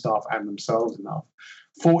their own staff and themselves enough.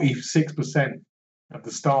 46% of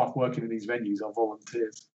the staff working in these venues are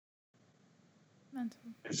volunteers. Mental.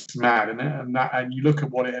 It's mad, isn't it? And you look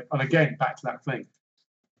at what it, and again, back to that thing,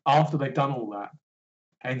 after they've done all that,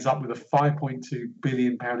 ends up with a £5.2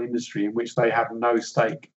 billion industry in which they have no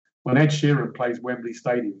stake. When Ed Sheeran plays Wembley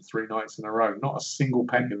Stadium 3 nights in a row, not a single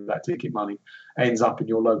penny of that ticket money ends up in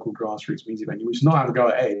your local grassroots music venue, which is not how to go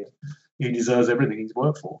at Ed. He deserves everything he's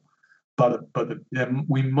worked for. But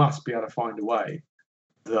we must be able to find a way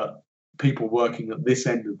that people working at this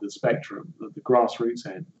end of the spectrum, at the grassroots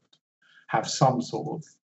end, have some sort of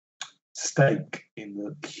stake in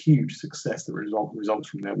the huge success that results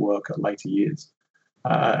from their work at later years.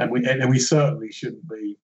 And we certainly shouldn't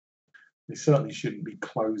be. They certainly shouldn't be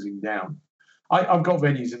closing down. I've got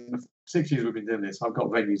venues in the 6 years we've been doing this. I've got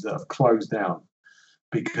venues that have closed down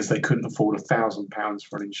because they couldn't afford £1,000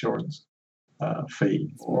 for an insurance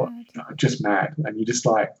fee, or just mad. And you're just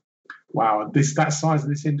like, wow, that size of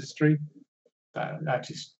this industry, that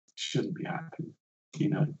just shouldn't be happening.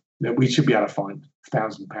 We should be able to find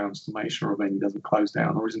 £1,000 to make sure a venue doesn't close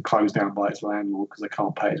down or isn't closed down by its landlord because they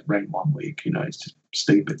can't pay its rent 1 week. It's just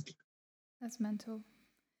stupid. That's mental.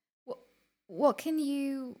 What can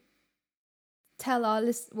you tell our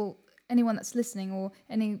anyone that's listening or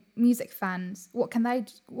any music fans? What can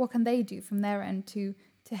they do from their end to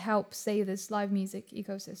help save this live music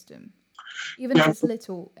ecosystem? Even if it's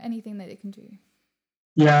little, anything that they can do.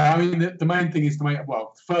 Yeah, I mean, the main thing is the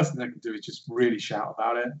first thing they can do is just really shout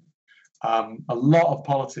about it. A lot of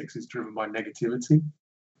politics is driven by negativity.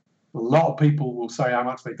 A lot of people will say how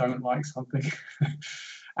much they don't like something.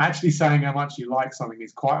 Actually saying how much you like something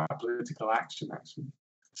is quite a political action, actually.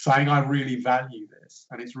 Saying I really value this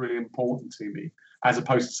and it's really important to me, as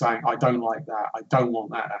opposed to saying I don't like that, I don't want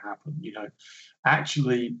that to happen.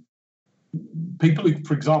 Actually, people who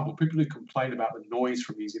complain about the noise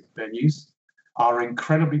from music venues are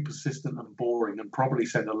incredibly persistent and boring and probably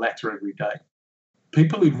send a letter every day.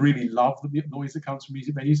 People who really love the noise that comes from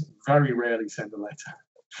music venues very rarely send a letter.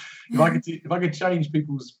 If I could change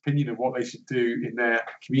people's opinion of what they should do in their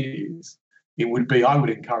communities, it would be I would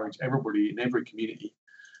encourage everybody in every community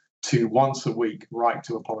to once a week write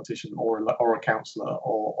to a politician or a councillor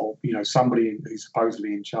or somebody who's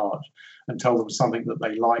supposedly in charge and tell them something that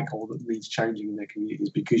they like or that needs changing in their communities,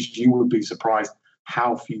 because you would be surprised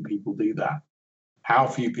how few people do that. How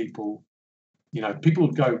few people, people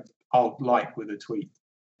would go, I'll like with a tweet.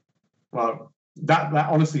 Well, that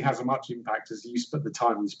honestly has as much impact as the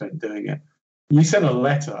time you spent doing it. You send a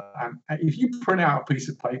letter, and if you print out a piece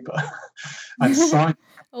of paper and sign it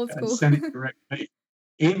and send it directly,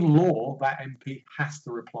 in law, that MP has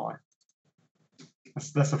to reply.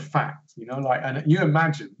 That's a fact, and you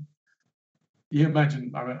imagine. I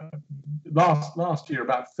mean, last year,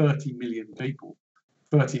 about 30 million people.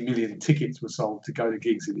 30 million tickets were sold to go to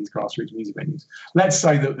gigs in these grassroots music venues. Let's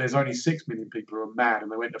say that there's only 6 million people who are mad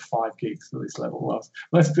and they went to 5 gigs at this level.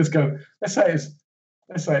 Let's just go. Let's say it's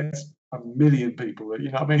 1 million people.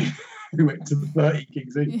 Who went to 30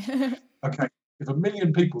 gigs each. Yeah. Okay, if 1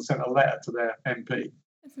 million people sent a letter to their MP,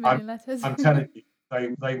 I'm telling you,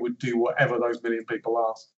 they would do whatever those 1 million people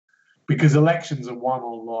ask, because elections are won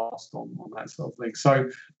or lost on that sort of thing. So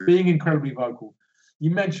being incredibly vocal. You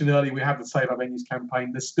mentioned earlier we have the Save Our Venues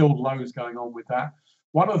campaign. There's still loads going on with that.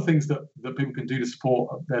 One of the things that people can do to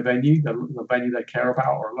support their venue, the venue they care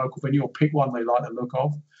about, or a local venue, or pick one they like the look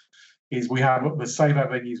of, is we have the Save Our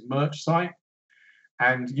Venues merch site.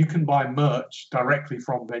 And you can buy merch directly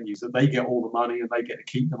from venues, that they get all the money and they get to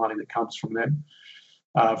keep the money that comes from them,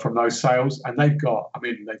 from those sales. And they've got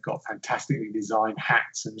fantastically designed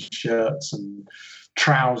hats and shirts and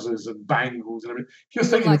trousers and bangles and everything. If you're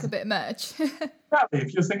thinking like a bit of merch. Exactly.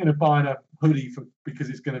 If you're thinking of buying a hoodie because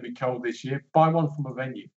it's going to be cold this year, buy one from a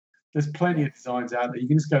venue. There's plenty of designs out there. You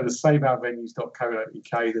can just go to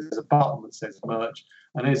saveourvenues.co.uk. There's a button that says merch,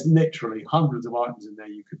 and there's literally hundreds of items in there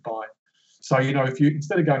you could buy. So, if you,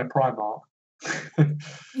 instead of going to Primark,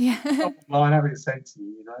 online, having it sent to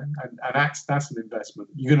you, and that's an investment.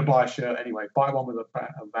 You're going to buy a shirt anyway. Buy one with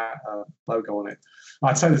a logo on it.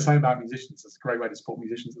 I'd say the same about musicians. That's a great way to support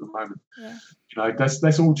musicians at the moment. Yeah.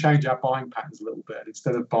 Let's all change our buying patterns a little bit.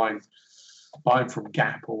 Instead of buying from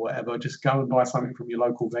Gap or whatever, just go and buy something from your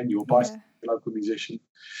local venue or buy something from your local musician.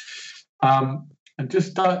 And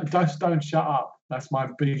just don't shut up. That's my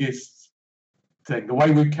biggest thing. The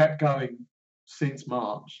way we've kept going since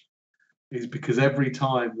March is because every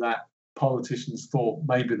time that politicians thought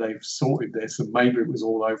maybe they've sorted this and maybe it was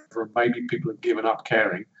all over and maybe people have given up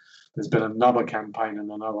caring, there's been another campaign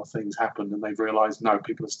and another things happened, and they've realised no,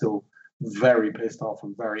 people are still very pissed off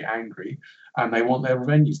and very angry, and they want their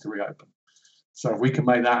venues to reopen. So if we can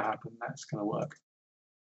make that happen, that's going to work.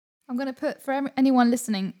 I'm going to put, for anyone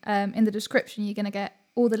listening, in the description, you're going to get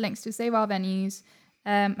all the links to Save Our Venues,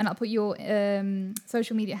 and I'll put your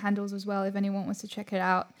social media handles as well if anyone wants to check it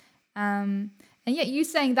out. And yeah, you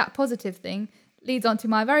saying that positive thing leads on to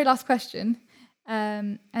my very last question.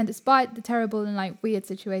 And despite the terrible and weird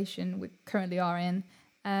situation we currently are in,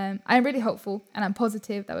 I'm really hopeful and I'm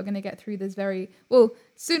positive that we're going to get through this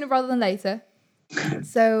sooner rather than later.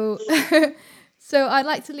 So I'd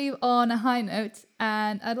like to leave on a high note,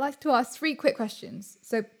 and I'd like to ask 3 quick questions.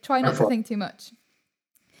 So try not to think too much.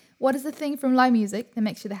 What is the thing from live music that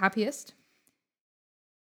makes you the happiest?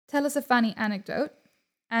 Tell us a funny anecdote,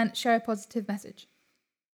 and share a positive message.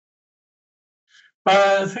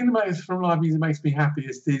 The thing that from live music makes me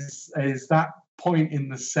happiest is that point in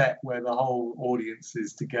the set where the whole audience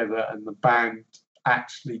is together and the band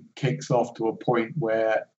actually kicks off to a point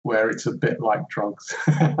where it's a bit like drugs.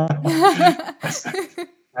 And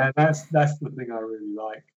that's the thing I really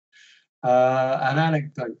like. An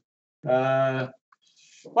anecdote.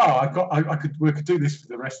 We could do this for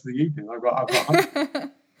the rest of the evening.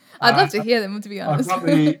 I'd love to hear them, to be honest.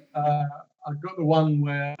 I've got the one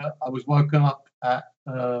where I was woken up at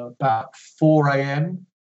about 4 a.m.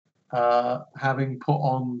 Having put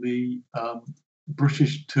on the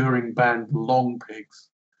British touring band Long Pigs.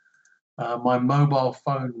 My mobile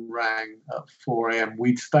phone rang at 4 a.m.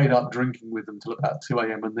 We'd stayed up drinking with them till about 2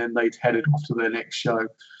 a.m. and then they'd headed off to their next show. And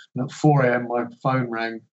at 4 a.m. my phone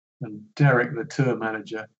rang and Derek, the tour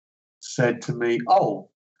manager, said to me, "Oh,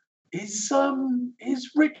 is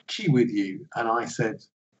Richie with you?" And I said,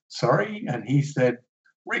 "Sorry?" And he said,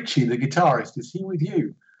 "Richie, the guitarist, is he with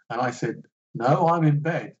you?" And I said, "No, I'm in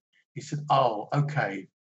bed." He said, "Oh, okay.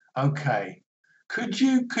 Could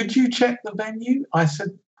you check the venue?" I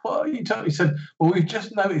said, "What are you talking?" He said, "Well, we've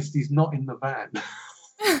just noticed he's not in the van."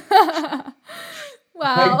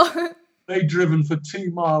 Wow. They'd driven for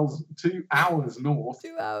 2 hours north.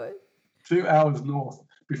 2 hours. 2 hours north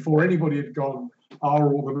before anybody had gone,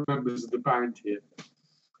 "Are all the members of the band here?"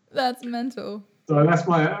 That's mental. So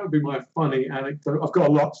that would be my funny anecdote. I've got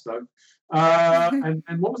lots though.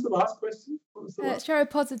 And what was the last question? Share a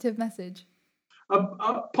positive message.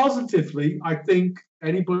 Positively, I think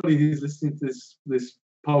anybody who's listening to this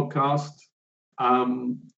podcast,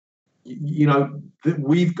 that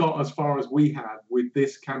we've got as far as we have with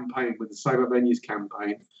this campaign, with the Save Our Venues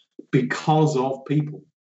campaign, because of people.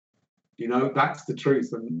 That's the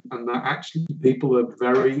truth, and that actually people are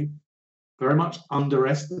very, very much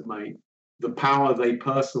underestimate the power they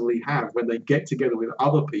personally have when they get together with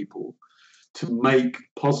other people to make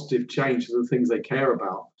positive change to the things they care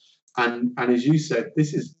about. And as you said,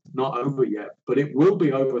 this is not over yet, but it will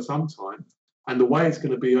be over sometime. And the way it's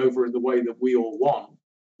going to be over in the way that we all want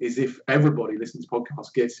is if everybody listening to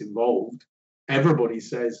podcasts gets involved. Everybody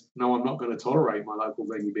says, "No, I'm not going to tolerate my local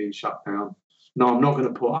venue being shut down. No, I'm not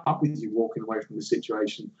going to put up with you walking away from the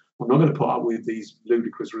situation. I'm not going to put up with these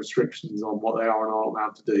ludicrous restrictions on what they are and aren't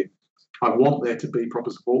allowed to do. I want there to be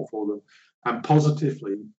proper support for them." And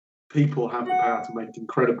positively, people have the power to make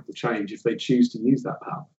incredible change if they choose to use that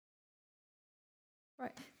power.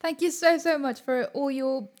 Right. Thank you so much for all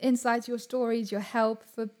your insights, your stories, your help,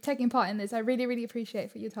 for taking part in this. I really, really appreciate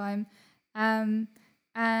it for your time. And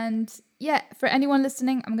yeah, for anyone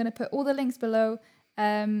listening, I'm going to put all the links below.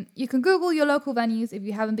 You can Google your local venues if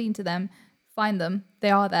you haven't been to them. Find them. They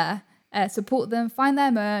are there. Support them. Find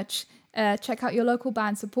their merch. Check out your local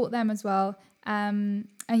band. Support them as well. And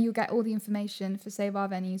you'll get all the information for Save Our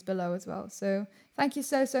Venues below as well. So thank you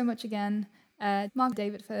so much again, Mark,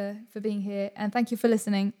 David, for being here. And thank you for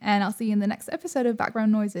listening. And I'll see you in the next episode of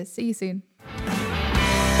Background Noises. See you soon.